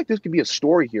 I feel like this could be a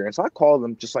story here. And so I called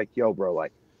him just like, yo, bro,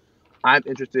 like, I'm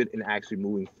interested in actually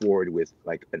moving forward with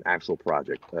like an actual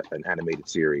project, an animated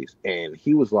series. And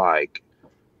he was like,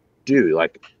 dude,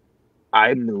 like,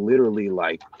 I'm literally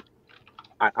like,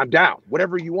 I'm down.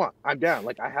 Whatever you want, I'm down.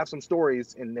 Like, I have some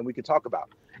stories, and then we can talk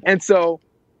about. And so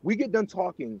we get done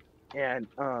talking, and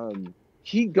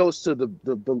he goes to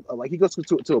he goes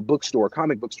to a bookstore,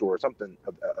 comic book store, or something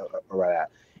or that,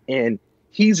 and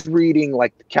he's reading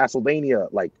like Castlevania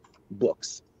like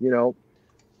books.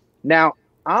 Now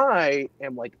I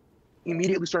am like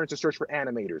immediately starting to search for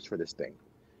animators for this thing.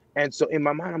 And so in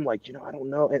my mind, I'm like, I don't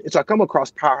know. And so I come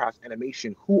across Powerhouse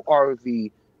Animation, who are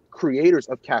the creators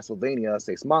of Castlevania,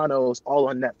 Seis Manos, all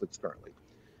on Netflix currently.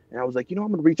 And I was like, I'm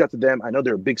going to reach out to them. I know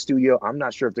they're a big studio. I'm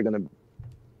not sure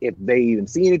if they even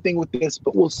see anything with this,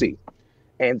 but we'll see.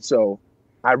 And so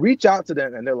I reach out to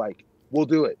them and they're like, we'll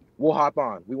do it. We'll hop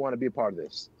on. We want to be a part of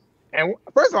this. And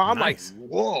first of all, I'm nice. like,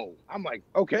 whoa. I'm like,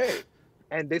 okay.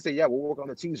 And they say, yeah, we'll work on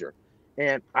the teaser.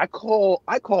 And I call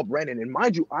Brandon, and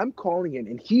mind you, I'm calling in,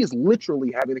 and he is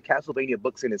literally having the Castlevania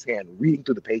books in his hand, reading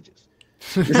through the pages.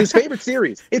 It's his favorite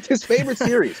series. It's his favorite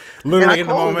series. Literally in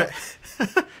the moment.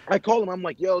 I call him. I'm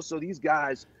like, yo, so these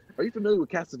guys, are you familiar with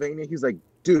Castlevania? He's like,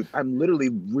 dude, I'm literally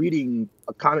reading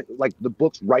a comic, like the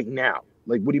books right now.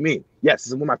 Like, what do you mean? Yes, this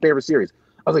is one of my favorite series.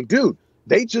 I was like, dude,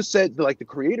 they just said, like, the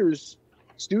creators,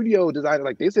 studio designer,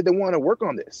 like, they said they want to work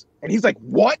on this. And he's like,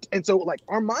 what? And so, like,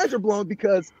 our minds are blown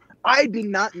because I did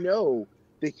not know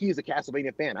that he's a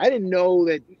Castlevania fan. I didn't know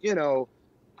that,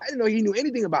 I didn't know he knew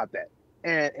anything about that.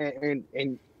 And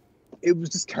it was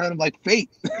just kind of like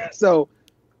fate. So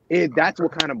that's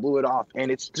what kind of blew it off. And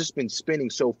it's just been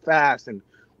spinning so fast, and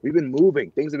we've been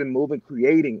moving. Things have been moving,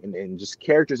 creating, and just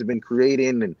characters have been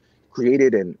created, and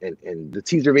the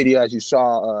teaser video, as you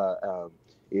saw,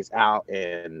 is out,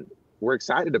 and we're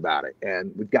excited about it.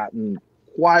 And we've gotten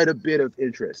quite a bit of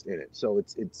interest in it. So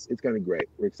it's going to be great.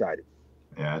 We're excited.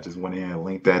 Yeah, I just went in and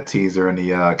linked that teaser in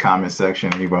the comment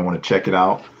section. Anybody want to check it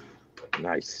out?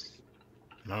 Nice.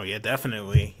 Oh yeah,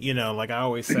 definitely. Like I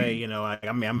always say,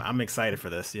 I'm excited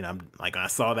for this. I'm like, I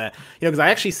saw that, because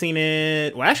I actually seen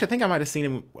it. Well, actually, I think I might have seen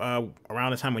it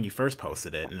around the time when you first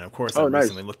posted it, and of course, I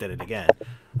recently looked at it again.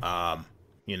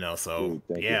 So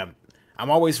yeah, I'm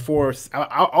always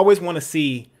I always want to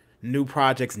see new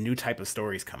projects, new type of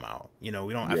stories come out. I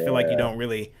feel like you don't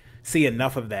really see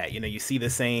enough of that. You see the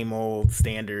same old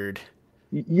standard.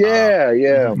 Yeah.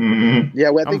 Mm-hmm. Yeah.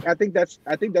 Well, I think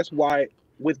that's why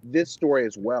with this story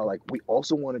as well, like, we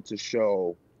also wanted to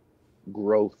show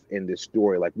growth in this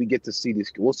story. Like, we get to see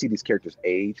we'll see these characters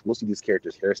age. We'll see these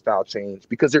characters' hairstyle change,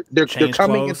 because they're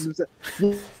coming into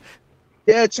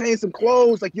change some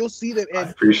clothes. Like, you'll see them, and I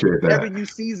appreciate that. every new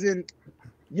season,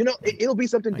 it'll be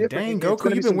something different. Dang,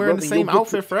 Goku, you've been wearing the same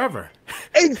outfit forever.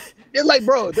 It's like,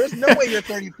 bro, there's no way you're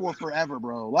 34 forever,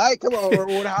 bro. Like, come on, or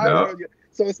whatever. No.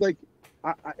 So it's like,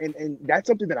 and that's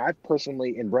something that I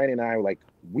personally, and Brandon and I, like,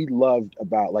 we loved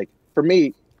about, like, for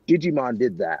me, Digimon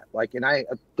did that. Like, and I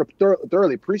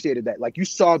thoroughly appreciated that. Like, you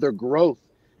saw their growth,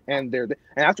 and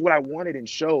that's what I wanted in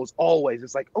shows always.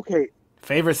 It's like, okay,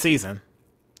 favorite season.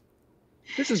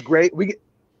 This is great.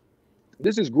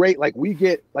 This is great. Like, we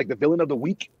get like the villain of the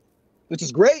week, which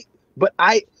is great. But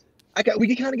we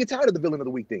can kind of get tired of the villain of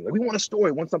the week thing. Like, we want a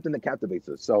story, want something that captivates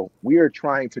us. So we are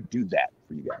trying to do that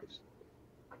for you guys.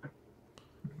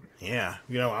 Yeah,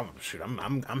 you know,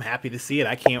 I'm happy to see it.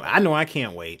 I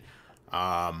can't wait.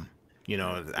 You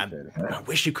know, I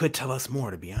wish you could tell us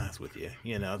more. To be honest with you,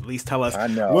 you know, at least tell us. I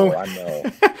know.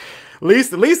 at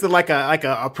least like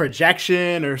a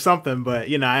projection or something. But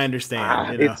you know, I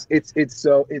understand. You know, It's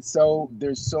so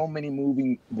there's so many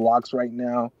moving blocks right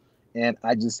now, and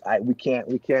we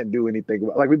can't do anything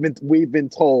about, like we've been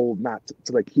told not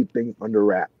to like keep things under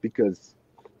wrap because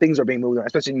things are being moved around,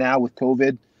 especially now with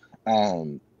COVID.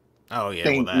 oh yeah,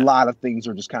 A lot of things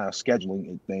are just kind of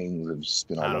scheduling things have just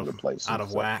been all over the place. Out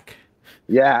of whack.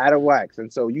 Yeah, out of whack.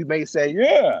 And so you may say,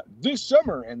 yeah, this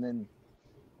summer, and then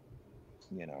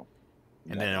you know,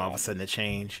 and then all of a sudden it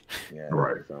change. Yeah,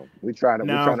 right. So we're trying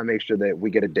to make sure that we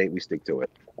get a date, we stick to it.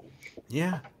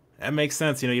 Yeah, that makes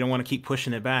sense. You know, you don't want to keep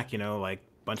pushing it back. You know, like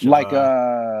bunch like of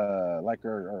our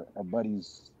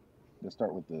buddies that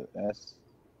start with the S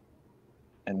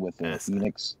and with the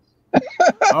Phoenix.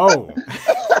 Oh,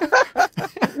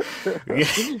 yeah.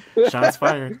 Shots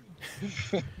fired.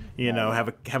 You know, have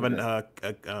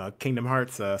a Kingdom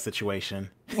Hearts situation.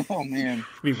 Oh man,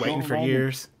 be waiting for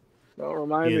years. Don't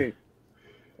remind me.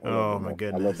 Oh my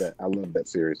goodness, I love that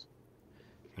series.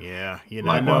 Yeah, you know.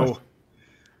 I know.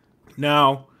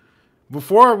 Now,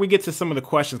 before we get to some of the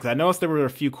questions, because I noticed there were a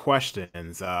few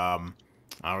questions, or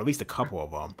at least a couple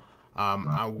of them.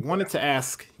 I wanted to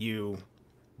ask you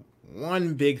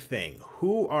one big thing.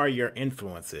 Who are your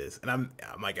influences? And I'm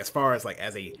like, as far as like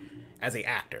as a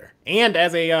actor and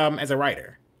as a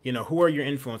writer, you know, who are your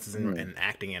influences in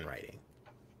acting and writing?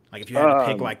 Like if you had to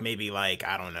pick like maybe like,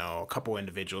 I don't know, a couple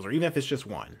individuals, or even if it's just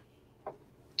one.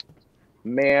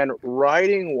 Man,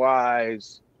 writing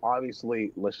wise,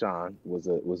 obviously LaShawn was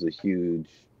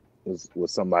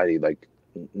somebody like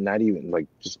not even like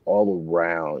just all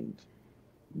around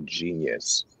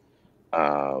genius.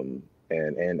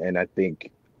 And I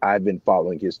think I've been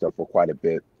following his stuff for quite a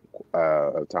bit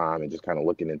of time and just kind of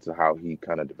looking into how he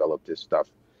kind of developed his stuff.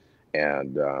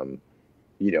 And,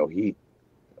 you know,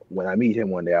 when I meet him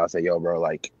one day, I'll say, yo, bro,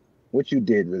 like what you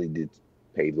did really did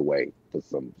pave the way for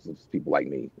some people like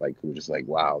me, like who were just like,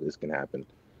 wow, this can happen.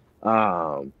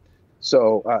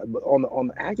 So on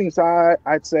the acting side,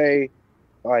 I'd say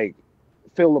like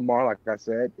Phil Lamar, like I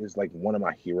said, is like one of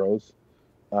my heroes.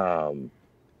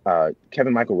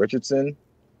 Kevin Michael Richardson,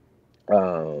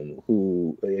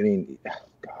 who, I mean,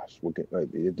 gosh,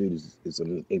 the dude is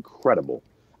incredible.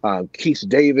 Keith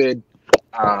David,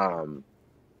 Don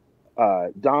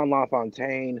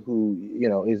LaFontaine, who, you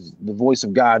know, is the voice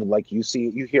of God. Like you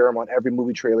hear him on every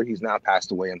movie trailer. He's now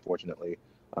passed away, unfortunately.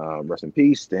 Rest in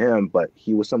peace to him. But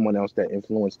he was someone else that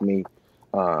influenced me.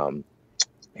 Wow,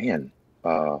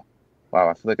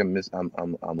 I feel like I'm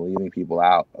leaving people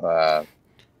out.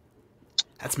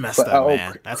 That's messed up,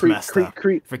 man. That's messed up.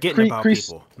 Forgetting about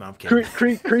people. No, I'm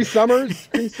kidding. Cree Summers.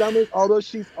 Although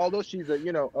she's a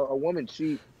woman,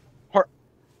 she's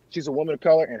a woman of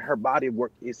color, and her body of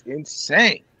work is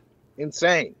insane.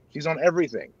 She's on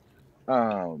everything.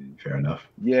 Fair enough.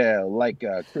 Yeah, like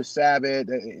Chris Sabat,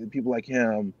 people like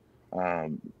him.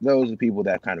 Those are people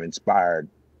that kind of inspired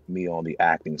me on the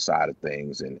acting side of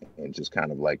things, and just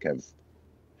kind of like have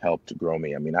helped grow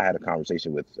me. I mean, I had a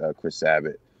conversation with Chris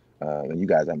Sabat. And you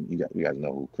guys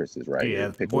know who Chris is, right? Yeah,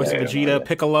 voice of Vegeta,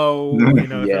 Piccolo. You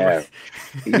know, yeah,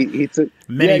 he took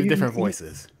many different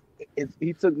voices.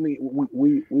 He took me.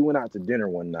 We went out to dinner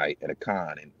one night at a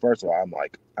con, and first of all, I'm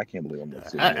like, I can't believe I'm gonna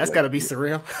sit here. That's got to be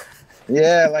surreal.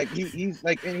 Yeah, like he's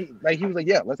like, and he was like,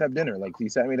 yeah, let's have dinner. Like he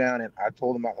sat me down, and I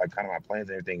told him about like kind of my plans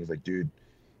and everything. He's like, dude,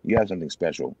 you have something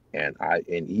special, and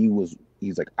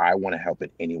he's like, I want to help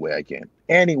in any way I can.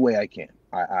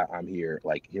 I'm here.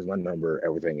 Like, here's my number,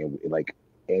 everything. And like,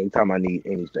 anytime I need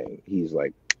anything, he's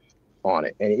like on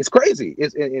it. And it's crazy.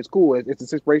 It's cool.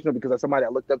 It's inspirational because that's somebody I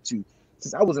looked up to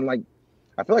since I was in like,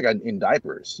 I feel like I'm in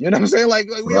diapers. You know what I'm saying? Like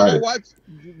we all watched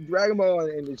Dragon Ball,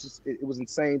 and it's just it was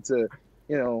insane to,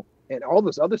 you know, and all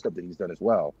this other stuff that he's done as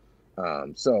well.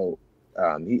 Him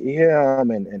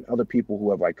and other people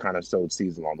who have like kind of sowed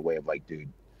seeds along the way of like, dude,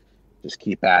 just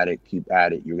keep at it.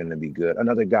 You're going to be good.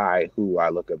 Another guy who I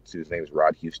look up to, his name is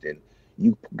Rod Houston.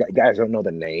 You guys don't know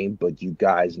the name, but you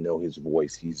guys know his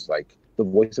voice. He's like the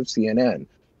voice of CNN,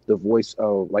 the voice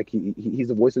of like he's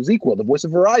the voice of ZQL, the voice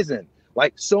of Verizon,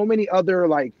 like so many other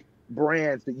like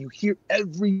brands that you hear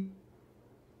every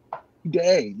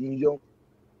day. You don't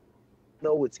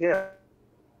know it's him.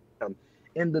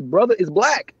 And the brother is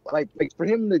black. Like for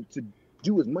him to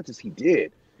do as much as he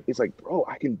did, it's like, bro,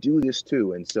 I can do this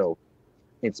too. And so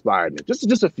inspired me.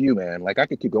 Just a few, man. Like I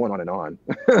could keep going on and on.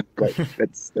 But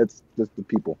that's the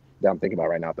people that I'm thinking about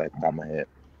right now at the top of my head.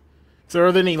 So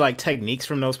are there any like techniques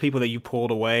from those people that you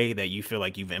pulled away that you feel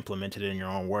like you've implemented in your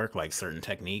own work, like certain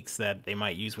techniques that they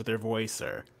might use with their voice,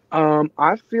 or?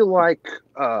 I feel like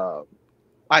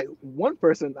I one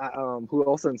person who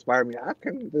also inspired me. I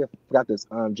kind of forgot this.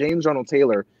 James Arnold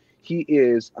Taylor. He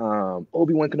is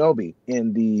Obi-Wan Kenobi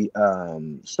in the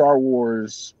Star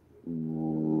Wars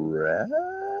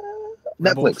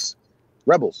Netflix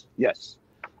Rebels. Yes,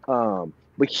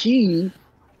 but he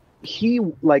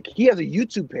has a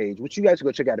YouTube page, which you guys can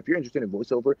go check out if you're interested in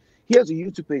voiceover. He has a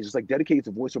YouTube page that's like dedicated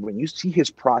to voiceover, and you see his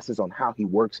process on how he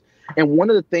works. And one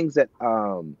of the things that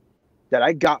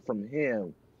I got from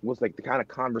him was like the kind of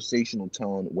conversational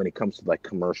tone when it comes to like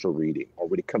commercial reading, or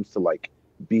when it comes to like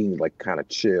being like kind of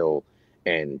chill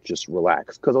and just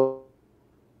relax. Because a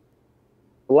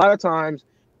lot of times,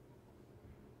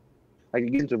 like you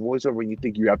get into voiceover and you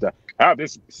think you have to have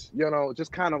this,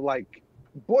 just kind of like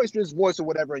boisterous voice or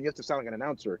whatever, and you have to sound like an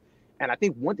announcer. And I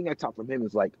think one thing I taught from him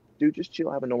is like, dude, just chill,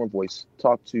 have a normal voice,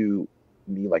 talk to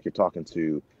me like you're talking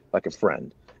to like a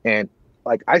friend. And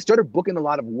like I started booking a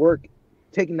lot of work,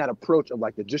 taking that approach of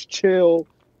like the just chill,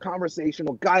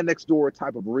 conversational, guy next door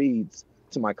type of reads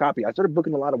to my copy. I started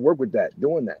booking a lot of work with that,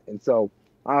 doing that. And so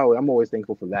I'm always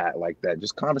thankful for that. Like that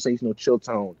just conversational chill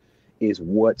tone is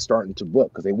what's starting to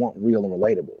book, because they want real and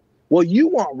relatable. Well, you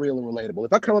want real and relatable.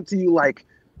 If I come up to you like,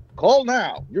 call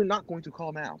now, you're not going to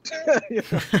call now.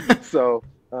 So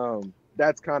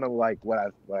that's kind of like what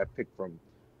I picked from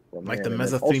like the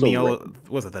mesothelioma.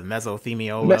 Was it the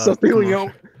mesothelioma?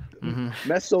 Mesothelioma. Mm-hmm.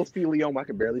 Mesothelioma. I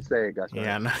can barely say it, guys.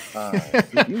 Yeah, no.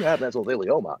 You have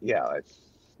mesothelioma. Yeah, it's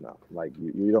no, like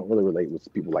you don't really relate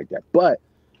with people like that. But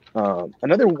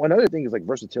another thing is like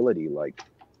versatility, like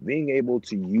being able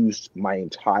to use my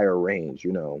entire range.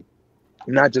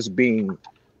 Not just being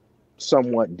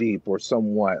somewhat deep or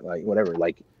somewhat like whatever.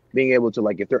 Like being able to,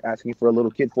 like, if they're asking for a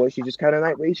little kid voice, you just kind of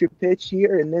like raise your pitch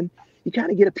here, and then you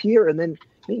kind of get up here, and then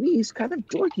maybe he's kind of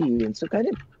dorky, and so kind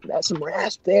of got some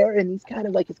rasp there, and he's kind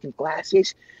of like, it's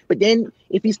glasses. But then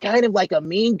if he's kind of like a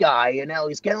mean guy,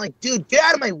 he's kind of like, dude, get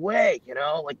out of my way,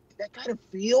 like that kind of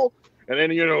feel. And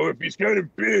then, if he's kind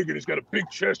of big and he's got a big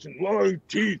chest and long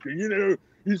teeth, and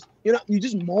you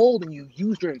just mold and you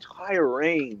use your entire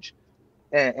range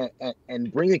and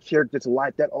bring a character to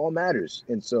life. That all matters.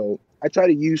 And so I try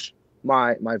to use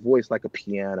my voice like a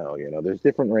piano. There's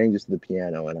different ranges to the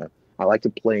piano, and I like to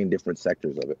play in different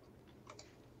sectors of it.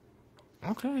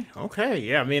 Okay.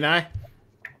 Yeah, I mean, I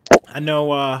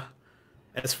know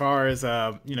as far as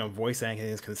voice acting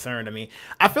is concerned, I mean,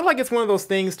 I feel like it's one of those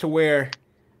things to where,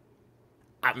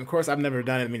 of course, I've never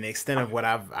done it. I mean, the extent of what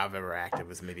I've ever acted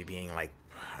was maybe being like,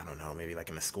 I don't know, maybe like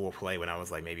in a school play when I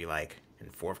was like maybe like in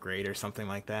 4th grade or something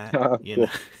like that.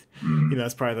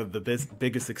 That's probably the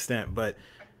biggest extent. But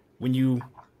when you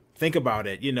think about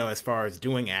it, as far as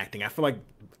doing acting, I feel like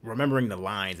remembering the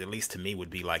lines, at least to me,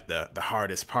 would be like the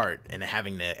hardest part, and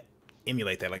having to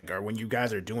emulate that. Like, or when you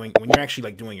guys are when you're actually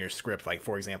like doing your script, like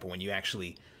for example, when you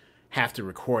actually have to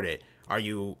record it, are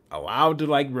you allowed to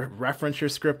like reference your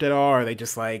script at all? Or are they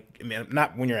just like, I mean,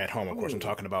 not when you're at home, of course, I'm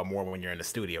talking about more when you're in the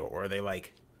studio, or are they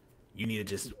like, you need to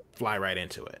just fly right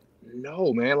into it?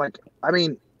 No, man. Like, I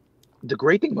mean, the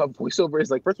great thing about voiceover is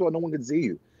like, first of all, no one can see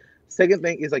you. Second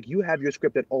thing is like, you have your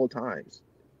script at all times.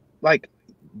 Like,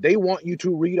 they want you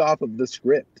to read off of the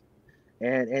script,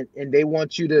 and they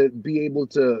want you to be able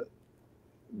to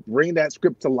bring that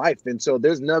script to life. And so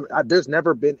there's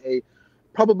never been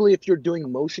probably if you're doing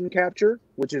motion capture,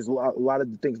 which is a lot of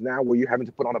the things now where you're having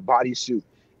to put on a bodysuit,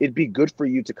 it'd be good for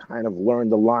you to kind of learn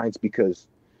the lines, because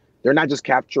they're not just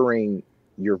capturing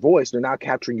your voice, they're now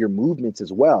capturing your movements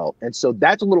as well. And so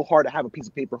that's a little hard to have a piece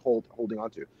of paper holding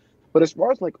onto. But as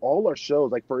far as like all our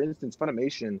shows, like for instance,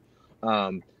 Funimation,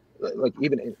 like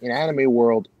even in anime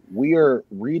world, we are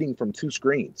reading from 2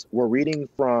 screens. We're reading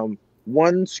from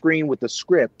one screen with the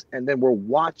script, and then we're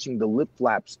watching the lip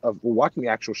flaps we're watching the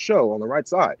actual show on the right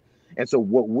side. And so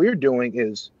what we're doing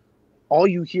is, all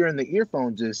you hear in the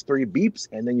earphones is 3 beeps,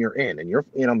 and then you're in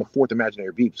on the 4th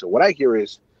imaginary beep. So what I hear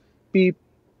is beep,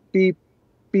 beep,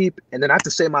 beep, and then I have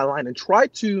to say my line and try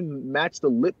to match the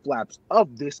lip flaps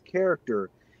of this character,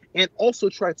 and also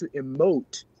try to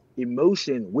emote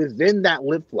emotion within that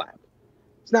lip flap.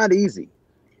 It's not easy.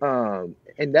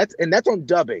 And that's on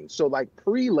dubbing. So like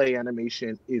pre-lay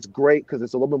animation is great because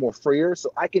it's a little bit more freer.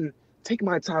 So I can take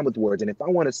my time with words. And if I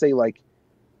want to say like,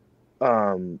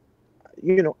 I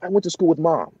went to school with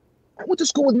mom. I went to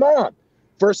school with mom.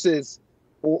 Versus,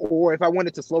 or if I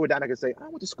wanted to slow it down, I could say, I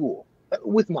went to school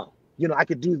with mom. I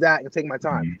could do that and take my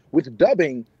time. Mm-hmm. With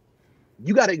dubbing,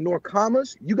 you got to ignore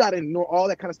commas. You got to ignore all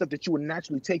that kind of stuff that you would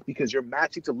naturally take, because you're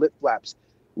matching to lip flaps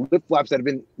that have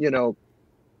been,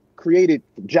 created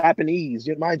Japanese,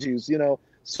 mind you,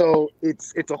 so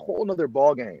it's a whole nother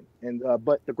ball game. And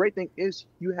but the great thing is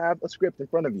you have a script in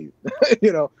front of you,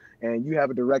 and you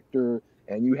have a director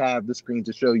and you have the screen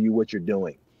to show you what you're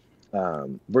doing.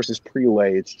 Versus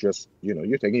prelay, it's just,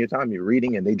 you're taking your time, you're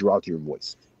reading, and they draw to your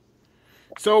voice.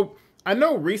 So I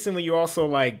know recently you also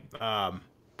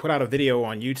put out a video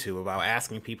on YouTube about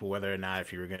asking people whether or not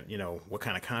if you were gonna, what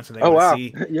kind of content they want to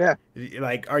see. Yeah.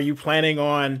 Like, are you planning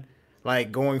on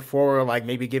going forward,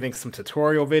 maybe giving some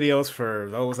tutorial videos for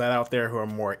those out there who are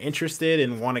more interested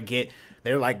and want to get?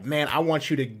 They're like, man, I want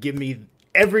you to give me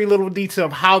every little detail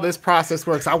of how this process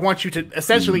works. I want you to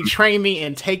essentially train me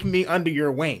and take me under your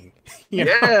wing.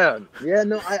 Yeah.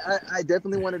 No, I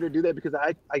definitely wanted to do that because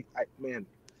I man,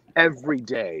 every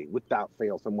day without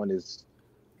fail, someone is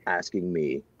asking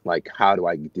me how do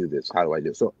I do this? How do I do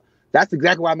it? So that's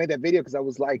exactly why I made that video, because I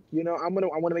was like, I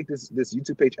want to make this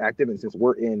YouTube page active, and since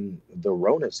we're in the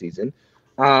Rona season,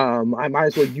 I might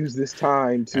as well use this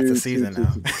time to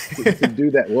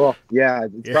do that. Well, yeah,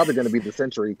 it's probably going to be the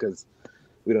century because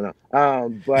we don't know.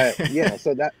 But yeah,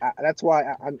 so that's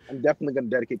why I'm definitely going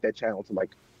to dedicate that channel to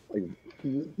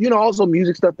also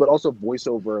music stuff, but also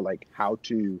voiceover, how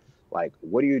to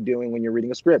what are you doing when you're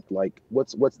reading a script?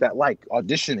 What's that like?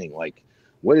 Auditioning,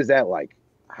 what is that like?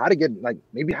 How to get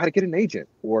maybe how to get an agent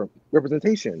or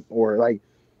representation, or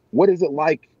what is it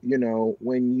like,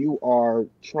 when you are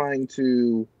trying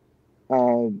to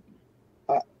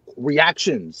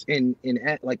reactions in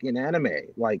anime,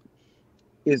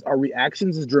 are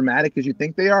reactions as dramatic as you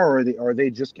think they are, or are they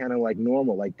just kind of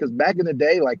normal? Because back in the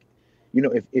day,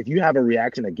 if you have a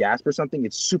reaction, a gasp or something,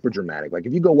 it's super dramatic.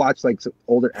 If you go watch some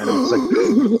older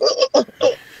anime,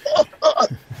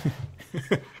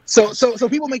 it's so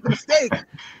people make the mistake.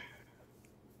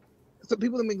 So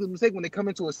people that make the mistake when they come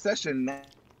into a session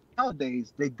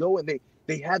nowadays, they go and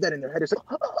they have that in their head. It's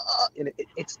and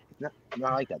it's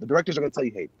not like that. The directors are going to tell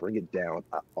you, hey, bring it down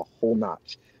a whole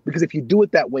notch. Because if you do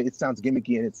it that way, it sounds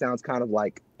gimmicky and it sounds kind of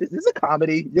like this is a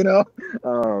comedy,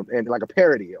 and like a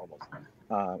parody almost.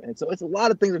 And so it's a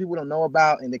lot of things that people don't know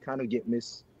about, and they kind of get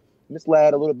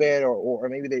misled a little bit, or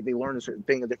maybe they learn a certain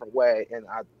thing a different way. And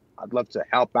I'd love to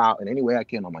help out in any way I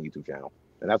can on my YouTube channel,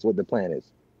 and that's what the plan is.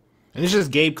 And it's just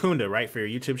Gabe Kunda, right, for your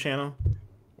YouTube channel,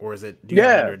 or is it?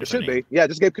 It should be. Yeah,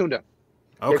 just Gabe Kunda.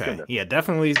 Okay, Gabe Kunda. Yeah,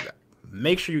 definitely.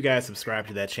 Make sure you guys subscribe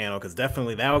to that channel, because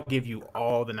definitely that'll give you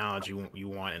all the knowledge you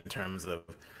want in terms of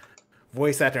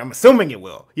voice actor. I'm assuming it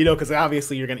will, because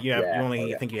obviously you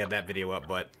only think you have that video up,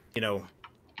 but we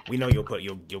know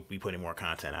you'll be putting more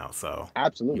content out. So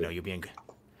absolutely, you'll be in good.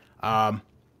 Now,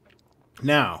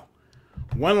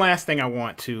 one last thing I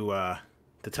want to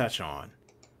touch on,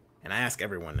 and I ask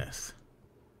everyone this: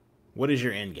 what is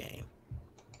your end game?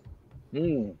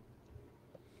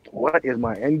 What is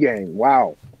my end game?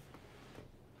 Wow.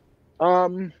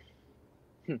 That's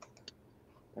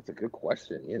a good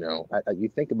question. You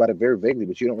think about it very vaguely,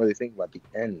 but you don't really think about the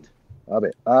end of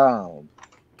it. All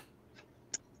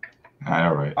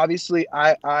right. Obviously,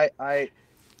 I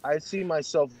see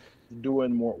myself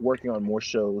working on more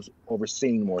shows,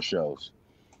 overseeing more shows.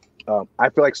 I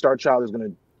feel like Star Child is gonna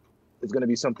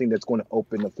be something that's going to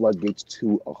open the floodgates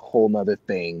to a whole nother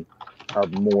thing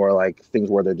of more things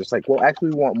where they're just well,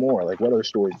 actually, we want more. What other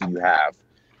stories do you have?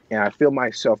 And I feel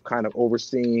myself kind of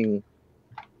overseeing.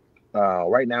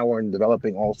 Right now, we're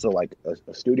developing also a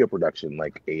studio production,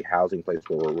 a housing place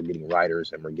where we're getting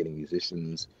writers and we're getting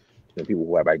musicians and people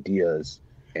who have ideas,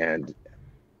 and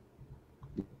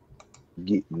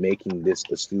making this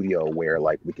a studio where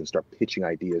we can start pitching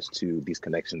ideas to these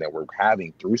connections that we're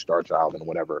having through Star Child and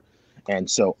whatever. And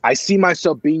so I see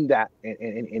myself being that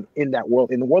in that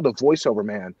world, in the world of voiceover,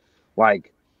 man.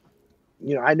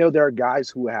 I know there are guys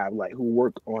who have who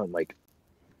work on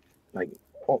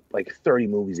 30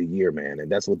 movies a year, man,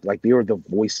 and that's what they are the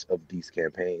voice of these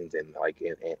campaigns, and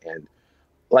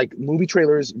movie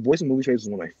trailers. Voicing movie trailers is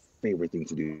one of my favorite things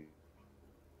to do,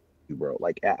 bro.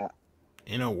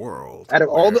 In a world out of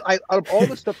all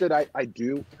the stuff that I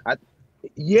do, I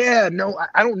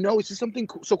don't know. It's just something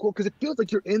so cool because it feels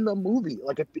like you're in the movie.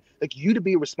 You to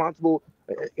be responsible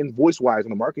in voice wise on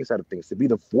the marketing side of things, to be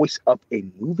the voice of a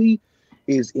movie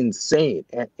is insane.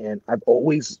 And I've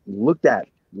always looked at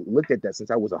that since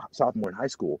I was a sophomore in high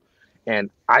school, and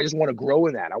I just want to grow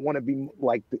in that. I want to be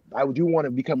I do want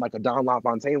to become a Don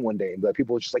LaFontaine one day, but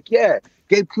people are just yeah,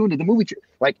 Gabe Kunda, the movie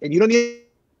and you don't need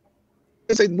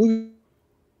to say the movie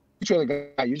trailer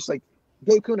guy. You're just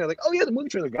Gabe Kunda, oh yeah, the movie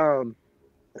trailer guy.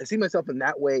 I see myself in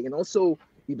that way, and also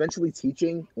eventually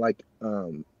teaching,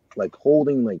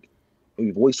 holding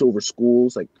maybe voiceover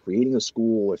schools, creating a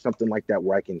school or something like that,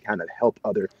 where I can kind of help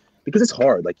other because it's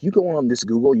hard. Like, you go on this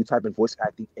Google, you type in voice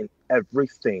acting, and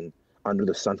everything under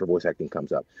the sun for voice acting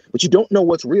comes up, but you don't know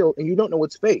what's real and you don't know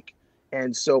what's fake.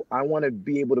 And so I want to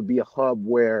be able to be a hub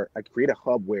where I create a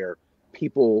hub where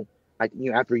people, like,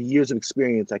 after years of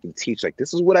experience, I can teach, like,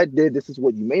 this is what I did, this is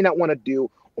what you may not want to do,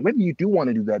 or maybe you do want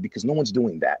to do that because no one's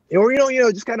doing that, or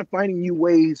just kind of finding new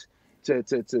ways to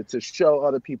show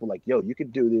other people, like, yo, you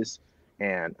can do this.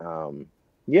 And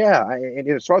and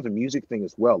as far as the music thing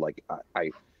as well, like,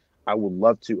 I would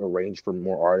love to arrange for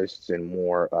more artists and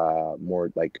more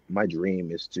like, my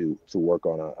dream is to work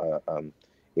on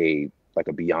a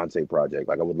Beyonce project.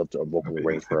 Like, I would love to vocal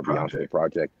arrange for a Beyonce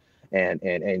project. And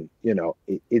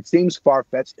it seems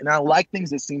far-fetched, and I like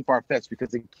things that seem far-fetched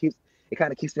because it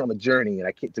kind of keeps me on the journey, and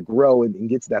I get to grow and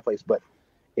get to that place. But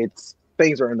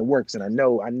things are in the works, and I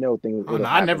know things. Oh, no,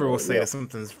 I never will say that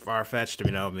something's far-fetched.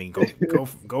 I mean,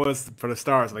 go as for the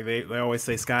stars. Like, they always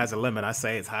say, sky's the limit. I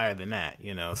say it's higher than that.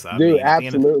 So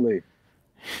absolutely.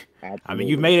 I mean,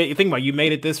 you made it. You think about it, you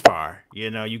made it this far.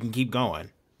 You can keep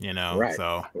going. Right.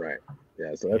 So right.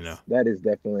 Yeah. So that is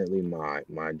definitely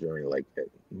my journey. Like,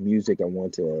 music, I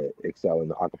want to excel in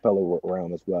the acapella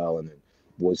realm as well, and then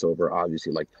voiceover,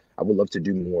 obviously. Like, I would love to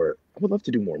do more.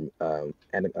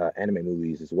 Anime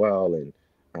movies as well, and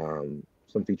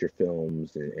some feature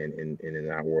films, and in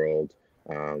that world.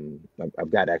 I've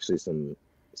got actually some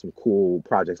cool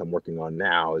projects I'm working on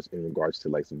now, is in regards to,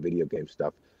 like, some video game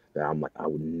stuff that I'm like, I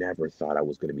would never thought I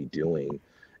was going to be doing,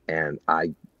 and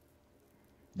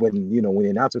when the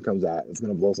announcement comes out, it's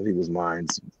going to blow some people's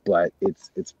minds, but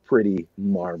it's pretty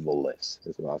marvelous,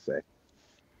 is what I'll say.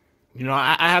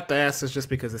 I have to ask this just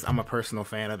because I'm a personal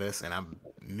fan of this, and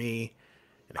me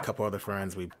and a couple other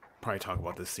friends, we probably talk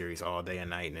about this series all day and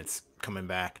night, and it's coming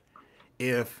back.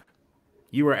 If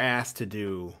you were asked to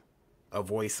do a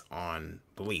voice on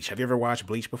Bleach, have you ever watched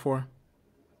Bleach before?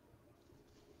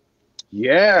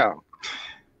 Yeah.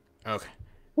 Okay.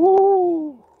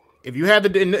 Woo. If you had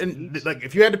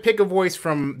to pick a voice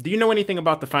from, do you know anything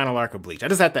about the final arc of Bleach? I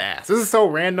just have to ask. This is so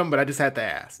random, but I just have to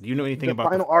ask. Do you know anything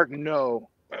about the final arc? No.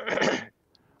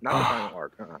 Not the final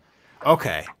arc.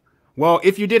 Okay. Well,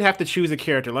 if you did have to choose a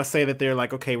character, let's say that they're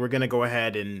like, okay, we're going to go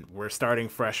ahead and we're starting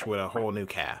fresh with a whole new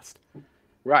cast.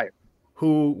 Right.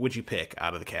 Who would you pick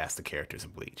out of the cast of characters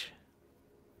in Bleach?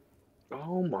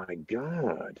 Oh my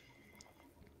God.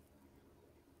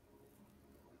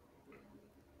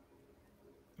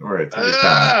 All right, take your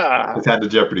time. Just had the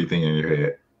Jeopardy thing in your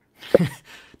head.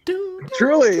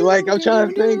 Truly, like, I'm trying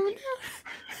to think.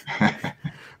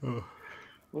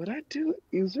 What I do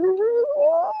is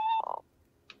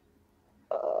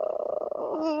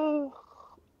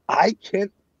I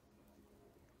can't.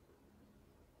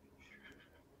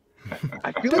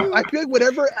 I feel like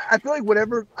whatever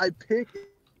I pick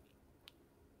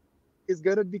is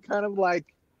gonna be kind of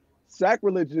like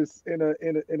sacrilegious in a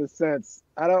sense.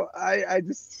 I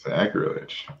just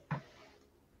sacrilege.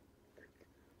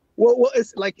 Well,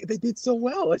 it's like they did so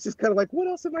well. It's just kind of like, what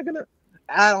else am I gonna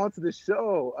add on to the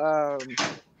show?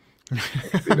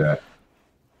 See that.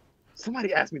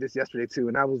 Somebody asked me this yesterday too,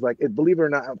 and I was like, believe it or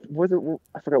not, I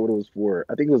forgot what it was for.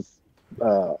 I think it was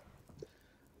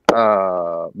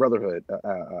Brotherhood,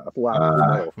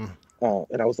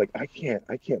 and I was like, I can't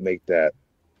make that.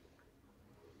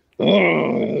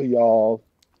 Oh, y'all.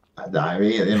 I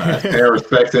mean, that's fair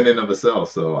respect in and of itself,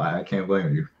 so I can't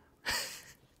blame you.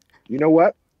 You know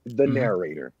what? The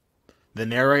narrator. The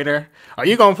narrator? Are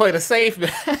you gonna play the safe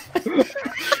bet?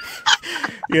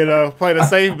 Play the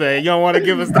safe bet. You don't want to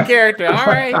give us the character, all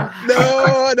right? No.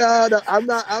 I'm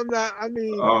not. I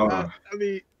mean,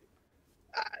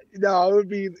 no. It would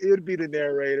be the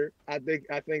narrator. I think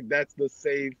that's the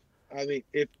safe. I love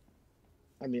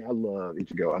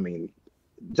Ichigo. I mean,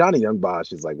 Johnny Young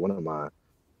Bosch is like one of my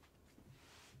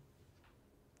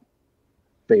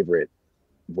favorite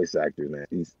voice actors, man.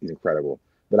 He's incredible.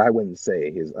 But I wouldn't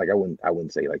say I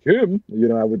wouldn't say like him.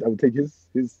 I would take his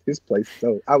place.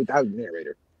 So I would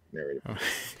narrator.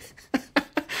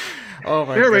 Oh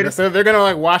my goodness. So they're gonna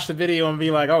like watch the video and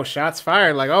be like, "Oh, shots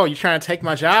fired!" Like, "Oh, you trying to take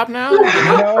my job now?"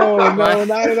 No,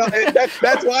 not at all.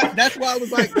 That's why I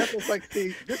was like,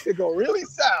 see, this could go really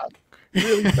south,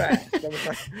 really fast. I was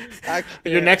like,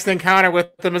 your next encounter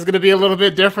with them is gonna be a little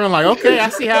bit different. Like, okay, I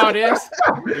see how it is.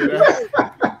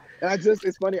 And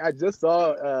it's funny. I just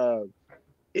saw.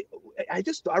 I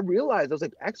realized I was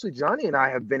like, actually, Johnny and I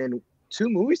have been in 2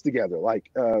 movies together, like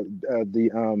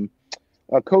the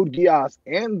Code Geas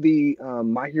and the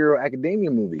My Hero Academia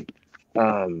movie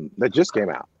that just came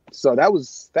out. So that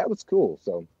was cool.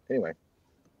 So anyway.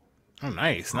 Oh,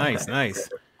 nice.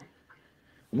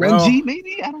 Renji,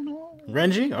 maybe, I don't know.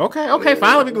 Renji, okay,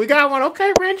 finally we got one.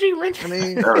 Okay, Renji. I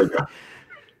mean, There we go.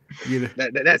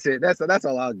 that's it. That's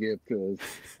all I'll give because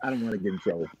I don't want to get in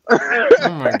trouble. Oh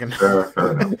my goodness. Fair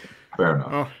enough.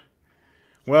 Oh.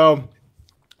 Well,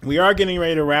 we are getting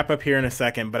ready to wrap up here in a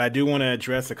second, but I do want to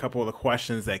address a couple of the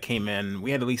questions that came in.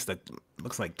 We had at least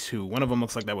looks like 2. One of them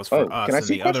looks like that was for us, can I and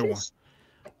see the questions?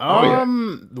 other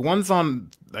one, the ones on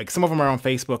some of them are on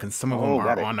Facebook and some of them are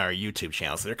got it. on our YouTube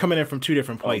channel. So they're coming in from 2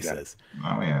 different places.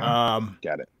 Oh yeah.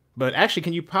 Got it. But actually,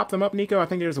 can you pop them up, Nico? I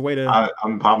think there's a way to.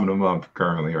 I'm popping them up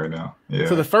currently right now. Yeah.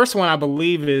 So the first one I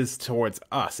believe is towards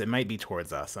us. It might be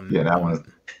towards us. Yeah, that one.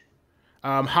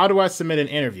 How do I submit an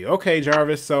interview? Okay,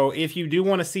 Jarvis. So if you do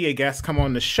want to see a guest come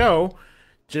on the show,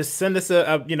 just send us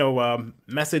a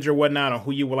message or whatnot on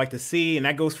who you would like to see, and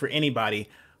that goes for anybody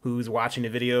who's watching the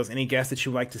videos. Any guests that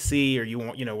you like to see or you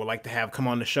want, would like to have come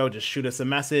on the show, just shoot us a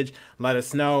message, let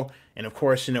us know, and of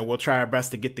course, we'll try our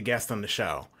best to get the guest on the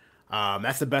show.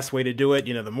 That's the best way to do it.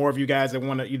 The more of you guys that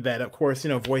want to, that of course,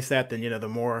 voice that, then the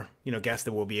more guests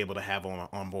that we'll be able to have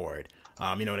on board.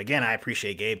 And again, I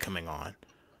appreciate Gabe coming on.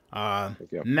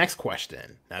 Next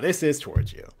question. Now this is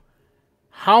towards you.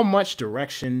 How much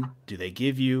direction do they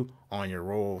give you on your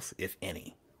roles, if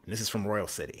any? And this is from Royal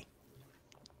City.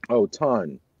 Oh,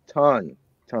 ton of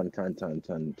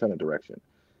direction.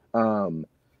 I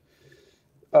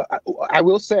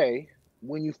will say,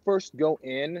 when you first go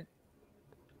in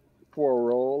for a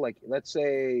role, like let's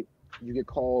say you get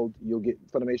called, you'll get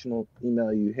Funimation will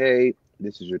email you, hey,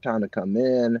 this is your time to come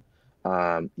in.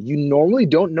 You normally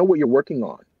don't know what you're working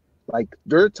on. Like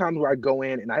there are times where I go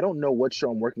in and I don't know what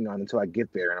show I'm working on until I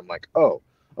get there, and I'm like, oh,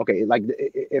 okay. Like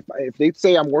if they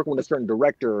say I'm working with a certain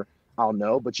director, I'll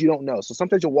know, but you don't know. So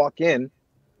sometimes you'll walk in,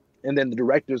 and then the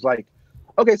director's like,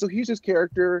 okay, so here's his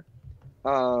character,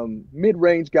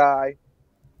 mid-range guy,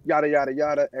 yada yada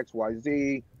yada,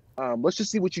 XYZ. Let's just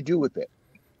see what you do with it,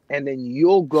 and then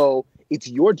you'll go. It's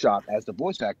your job as the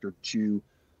voice actor to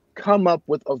come up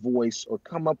with a voice or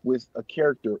come up with a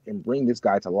character and bring this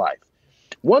guy to life.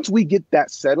 Once we get that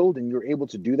settled and you're able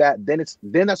to do that, then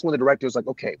that's when the director is like,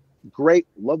 okay, great,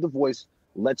 love the voice.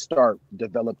 Let's start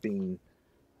developing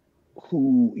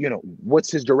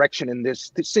what's his direction in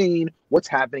this scene, what's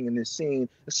happening in this scene.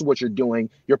 This is what you're doing.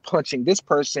 You're punching this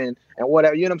person and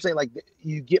whatever. You know what I'm saying? Like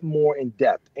you get more in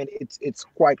depth, and it's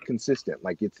quite consistent.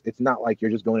 Like it's not like you're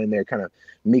just going in there kind of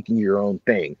making your own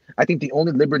thing. I think the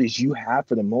only liberties you have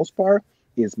for the most part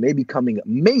is maybe coming up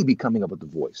with the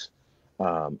voice.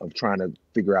 Of trying to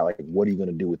figure out like what are you going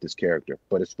to do with this character.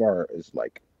 But as far as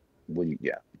like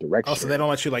direction. Oh, so they don't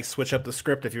let you like switch up the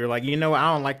script if you're like, I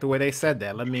don't like the way they said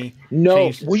that. Let me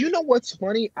change. Well, you know what's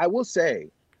funny? I will say,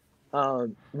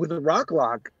 with the Rock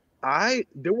Lock,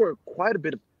 there were quite a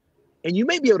bit of, and you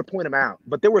may be able to point them out,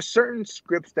 but there were certain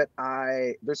scripts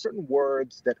there's certain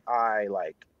words that I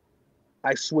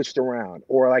switched around,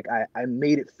 or like I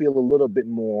made it feel a little bit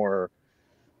more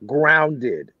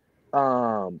grounded.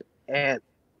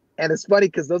 And it's funny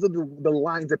because those are the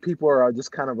lines that people are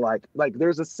just kind of like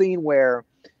there's a scene where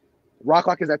Rock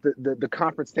Lock is at the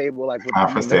conference table, like with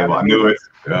conference table. I knew it.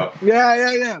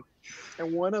 Yeah.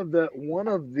 And one of the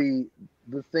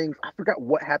things, I forgot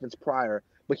what happens prior,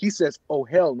 but he says, "Oh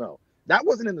hell no," that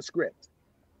wasn't in the script.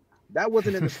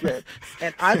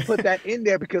 And I put that in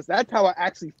there because that's how I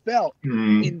actually felt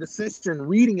in the system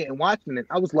reading it and watching it.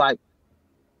 I was like,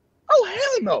 "Oh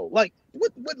hell no!" Like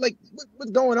what's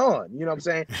going on? You know what I'm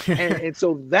saying? And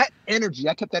so that energy,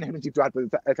 I kept that energy throughout the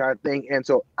entire thing, and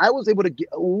so I was able to get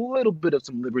a little bit of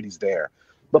some liberties there.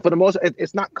 But for the most,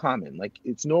 it's not common. Like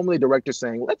it's normally directors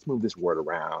saying, "Let's move this word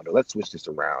around," or "Let's switch this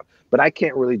around." But I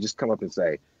can't really just come up and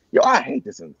say, "Yo, I hate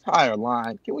this entire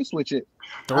line. Can we switch it?"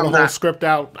 Throw the whole script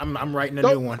out. I'm writing a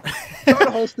new one. Throw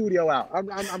the whole studio out.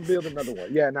 I'm building another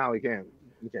one. Yeah, no, we can't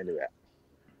do that.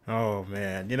 Oh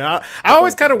man, I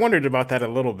always kind of wondered about that a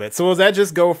little bit. So does that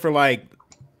just go for like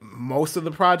most of the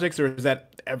projects, or is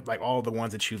that like all the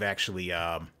ones that you've actually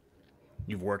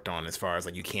you've worked on, as far as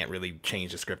like you can't really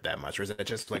change the script that much, or is that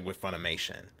just like with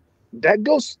Funimation? That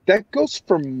goes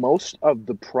for most of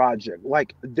the project.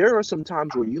 Like there are some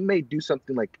times where you may do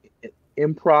something like an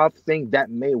improv thing that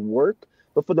may work,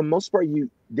 but for the most part,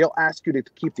 they'll ask you to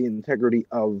keep the integrity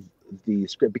of the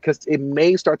script, because it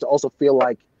may start to also feel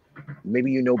like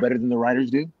maybe better than the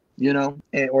writers do, and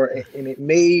it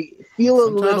may feel a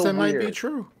little weird. Sometimes it might be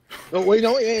true.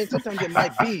 And sometimes it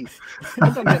might be.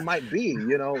 Sometimes it might be,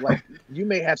 like you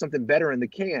may have something better in the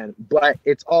can, but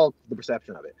it's all the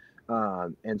perception of it.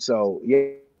 And so,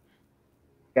 yeah,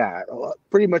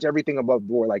 pretty much everything above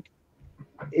board. Like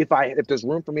if there's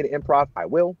room for me to improv, I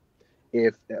will.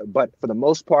 But for the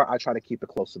most part, I try to keep it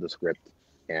close to the script,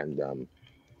 and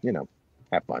you know,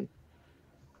 have fun.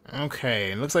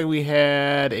 Okay, it looks like we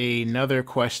had another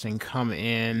question come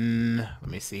in. Let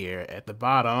me see here at the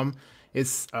bottom.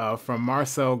 It's from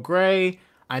Marcel Gray.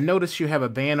 I noticed you have a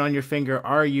band on your finger.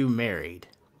 Are you married?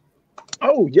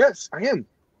 Oh yes, I am.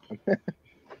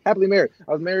 Happily married.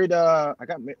 I was married. I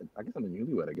got married. I guess I'm a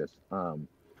newlywed. I guess. Oh,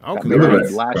 Got married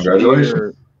congrats! last Congratulations.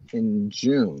 year in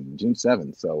June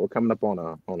 7th. So we're coming up on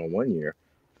a 1 year.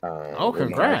 Oh,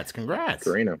 congrats! Congrats!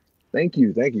 Karina. Thank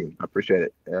you. I appreciate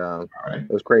it. All right.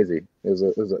 It was crazy.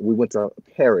 We went to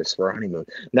Paris for our honeymoon.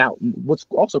 Now, what's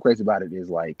also crazy about it is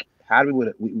like how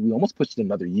we almost pushed it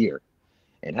another year,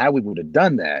 and how we would have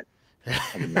done that,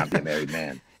 I would not be a married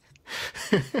man.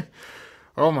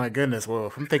 Oh my goodness!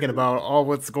 Well, I'm thinking about all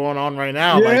what's going on right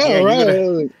now. Yeah, like, yeah,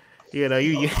 right. you know,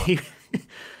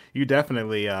 you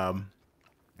definitely,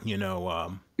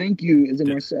 Thank you. Is it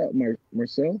Marcel?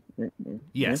 Marcel?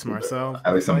 Yes, Marcel.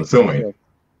 At least I'm assuming.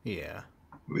 Yeah.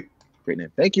 Great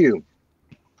name. Thank you.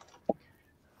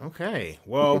 Okay.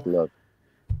 Well,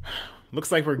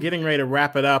 looks like we're getting ready to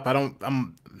wrap it up.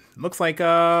 Looks like,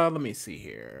 let me see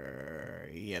here.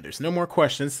 Yeah, there's no more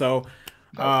questions. So,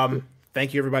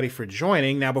 thank you everybody for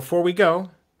joining. Now, before we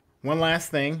go, one last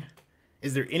thing.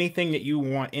 Is there anything that you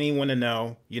want anyone to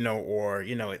know, or,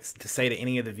 it's to say to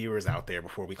any of the viewers out there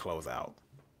before we close out?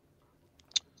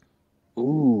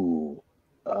 Ooh,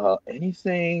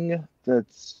 anything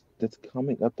that's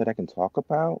coming up that I can talk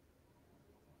about?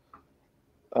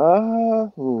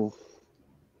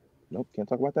 Nope, can't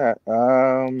talk about that.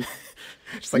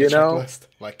 Just like a checklist.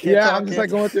 Like, I'm just like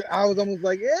going through. I was almost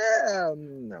like,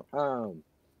 no.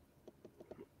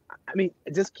 I mean,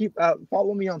 just keep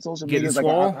follow me on social media. Getting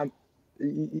swole?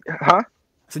 Huh?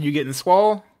 So you getting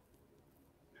swole?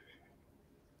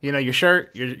 Your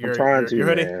shirt, your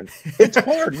hoodie. Man. It's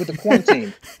hard with the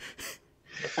quarantine.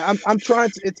 I'm trying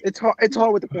to. It's hard. It's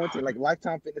hard with the quarantine. Like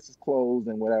Lifetime Fitness is closed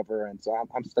and whatever, and so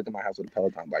I'm stuck in my house with a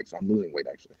Peloton bike. So I'm losing weight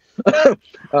actually.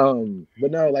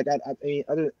 But no, like I mean,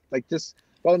 other like just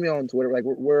follow me on Twitter. Like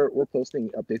we're posting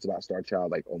updates about Star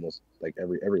Child like almost like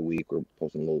every week. We're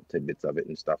posting little tidbits of it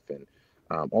and stuff. And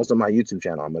also my YouTube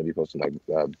channel, I'm gonna be posting like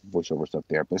voiceover stuff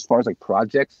there. But as far as like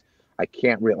projects, I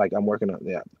can't really like I'm working on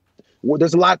Well,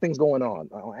 there's a lot of things going on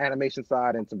animation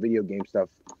side and some video game stuff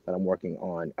that I'm working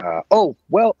on.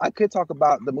 I could talk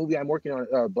about the movie I'm working on.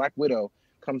 Black Widow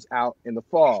comes out in the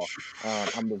fall.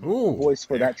 I'm the voice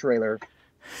for that trailer,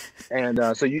 and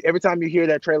so every time you hear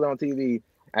that trailer on TV,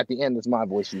 at the end, it's my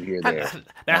voice you hear there.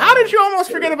 Now, how did you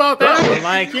almost forget about that one?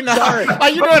 Like,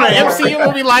 like you're doing an MCU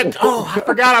movie. Like, I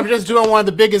forgot I'm just doing one of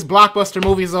the biggest blockbuster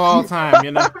movies of all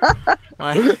time. Like,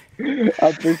 I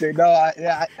appreciate.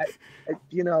 I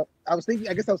was thinking.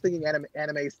 I guess I was thinking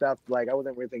anime stuff. Like I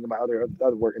wasn't really thinking about other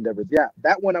work endeavors. Yeah,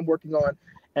 that one I'm working on,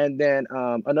 and then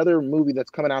another movie that's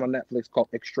coming out on Netflix called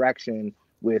Extraction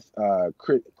with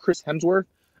Chris Hemsworth.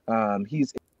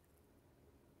 He's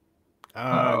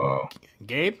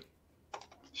Gabe.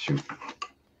 Shoot.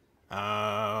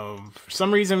 For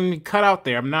some reason, we cut out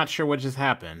there. I'm not sure what just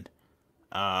happened.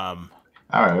 All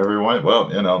right, everyone. Well,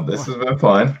 this has been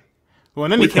fun. Well,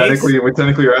 in any case, we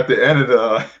technically are at the end of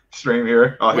the stream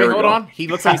here. Oh, wait, hold on. He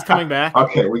looks like he's coming back.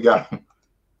 Okay, we got him.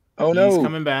 Oh no, he's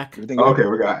coming back. Okay,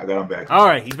 I got him back. All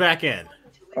right, he's back in.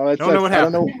 Don't know what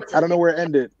happened. I don't know where it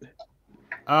ended.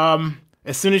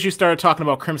 As soon as you started talking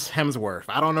about Chris Hemsworth,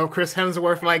 I don't know if Chris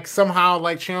Hemsworth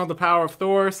somehow channeled the power of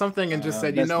Thor or something and just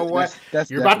said, you know what,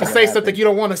 you're about to say something you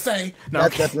don't want to say. No,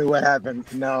 that's definitely what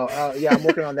happened. No, I'm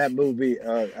working on that movie.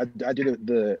 I did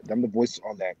I'm the voice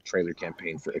on that trailer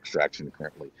campaign for Extraction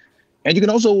currently, and you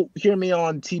can also hear me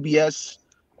on TBS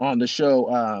on the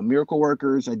show Miracle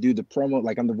Workers. I do the promo,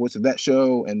 like I'm the voice of that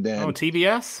show, and then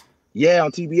TBS. Yeah,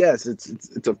 on TBS.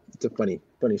 It's a funny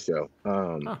show.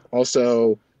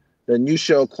 Also. The new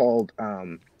show called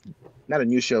not a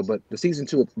new show, but the season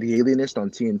 2 of The Alienist on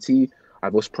TNT. I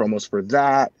post promos for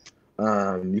that.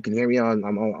 You can hear me on.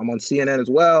 I'm on CNN as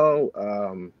well.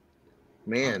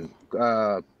 You're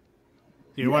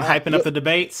the one hyping up the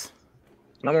debates.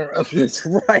 That's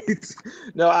right.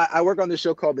 No, I work on this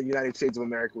show called The United States of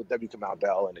America with W. Kamau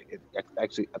Bell, and it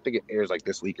actually I think it airs like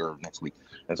this week or next week,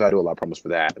 and so I do a lot of promos for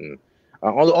that, and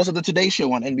also the Today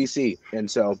Show on NBC, and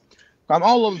so I'm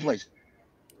all over the place.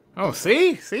 Oh,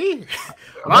 see, a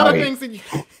lot of things that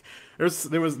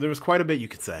there was quite a bit you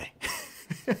could say.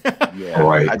 Yeah,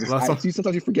 right. I see.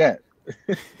 Sometimes you forget.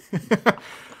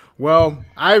 Well,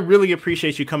 I really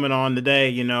appreciate you coming on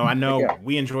today. I know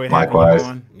we enjoyed having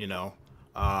you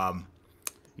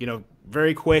on.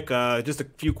 Very quick, just a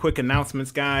few quick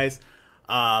announcements, guys.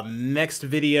 Next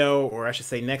video, or I should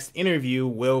say next interview,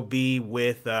 will be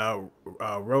with Ro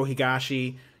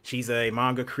Higashi. She's a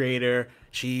manga creator.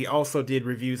 She also did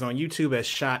reviews on YouTube as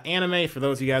Shot Anime. For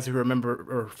those of you guys who remember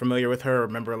or familiar with her,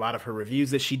 remember a lot of her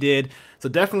reviews that she did. So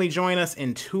definitely join us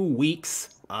in 2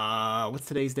 weeks. What's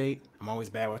today's date? I'm always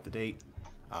bad with the date.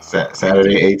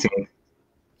 Saturday 18th.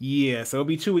 Yeah, so it'll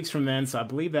be 2 weeks from then. So I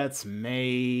believe that's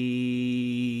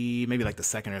May, maybe like the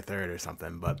 2nd or 3rd or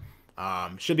something. But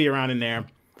should be around in there.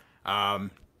 10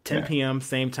 p.m.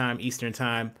 same time Eastern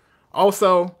time.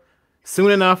 Also,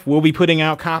 soon enough, we'll be putting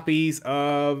out copies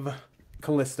of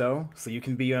Callisto, so you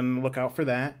can be on the lookout for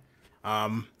that.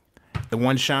 The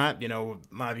one shot, a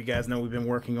lot of you guys know we've been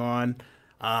working on.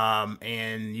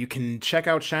 And you can check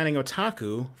out Shining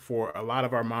Otaku for a lot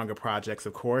of our manga projects,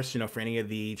 of course, for any of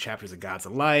the chapters of Gods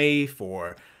of Life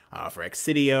or for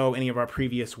Excidio, any of our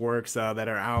previous works that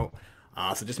are out.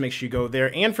 So just make sure you go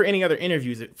there, and for any other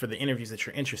interviews, for the interviews that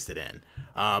you're interested in.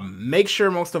 Make sure,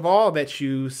 most of all, that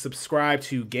you subscribe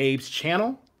to Gabe's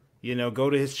channel. Go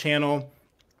to his channel,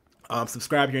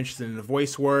 subscribe if you're interested in the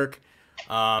voice work.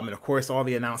 And of course, all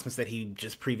the announcements that he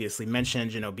just previously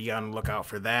mentioned, be on the lookout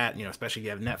for that, especially if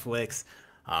you have Netflix.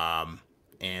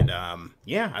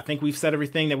 Yeah, I think we've said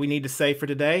everything that we need to say for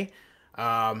today.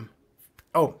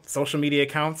 Social media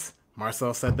accounts.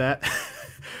 Marcel said that.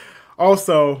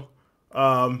 Also,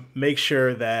 make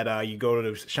sure that you go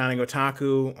to Shining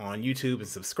Otaku on YouTube and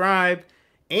subscribe,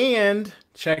 and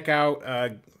check out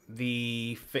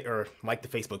the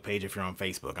Facebook page if you're on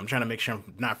Facebook. I'm trying to make sure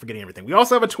I'm not forgetting everything. We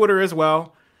also have a Twitter as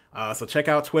well, so check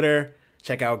out Twitter.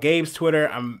 Check out Gabe's Twitter.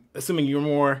 I'm assuming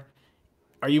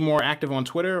are you more active on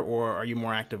Twitter, or are you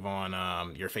more active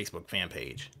on your Facebook fan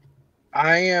page?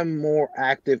 I am more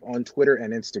active on Twitter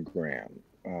and Instagram.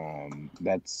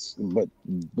 But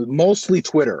mostly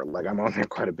Twitter. Like, I'm on there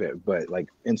quite a bit, but like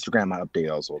Instagram, I update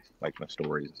also like my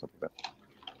stories and stuff like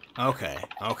that. Okay.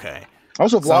 I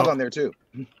also vlog on there too.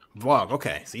 Vlog.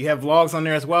 Okay. So you have vlogs on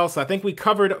there as well. So I think we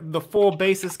covered the full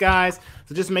basis, guys.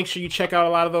 So just make sure you check out a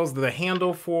lot of those. The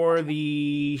handle for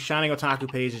the Shining Otaku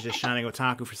page is just Shining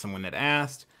Otaku, for someone that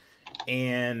asked.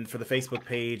 And for the Facebook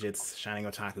page, it's Shining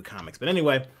Otaku Comics. But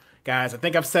anyway, guys, I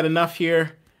think I've said enough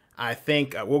here. I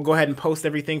think we'll go ahead and post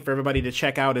everything for everybody to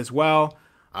check out as well.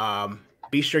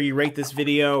 Be sure you rate this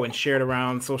video and share it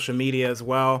around social media as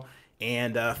well.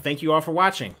 And thank you all for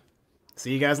watching.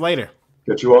 See you guys later.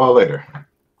 Catch you all later.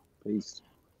 Peace.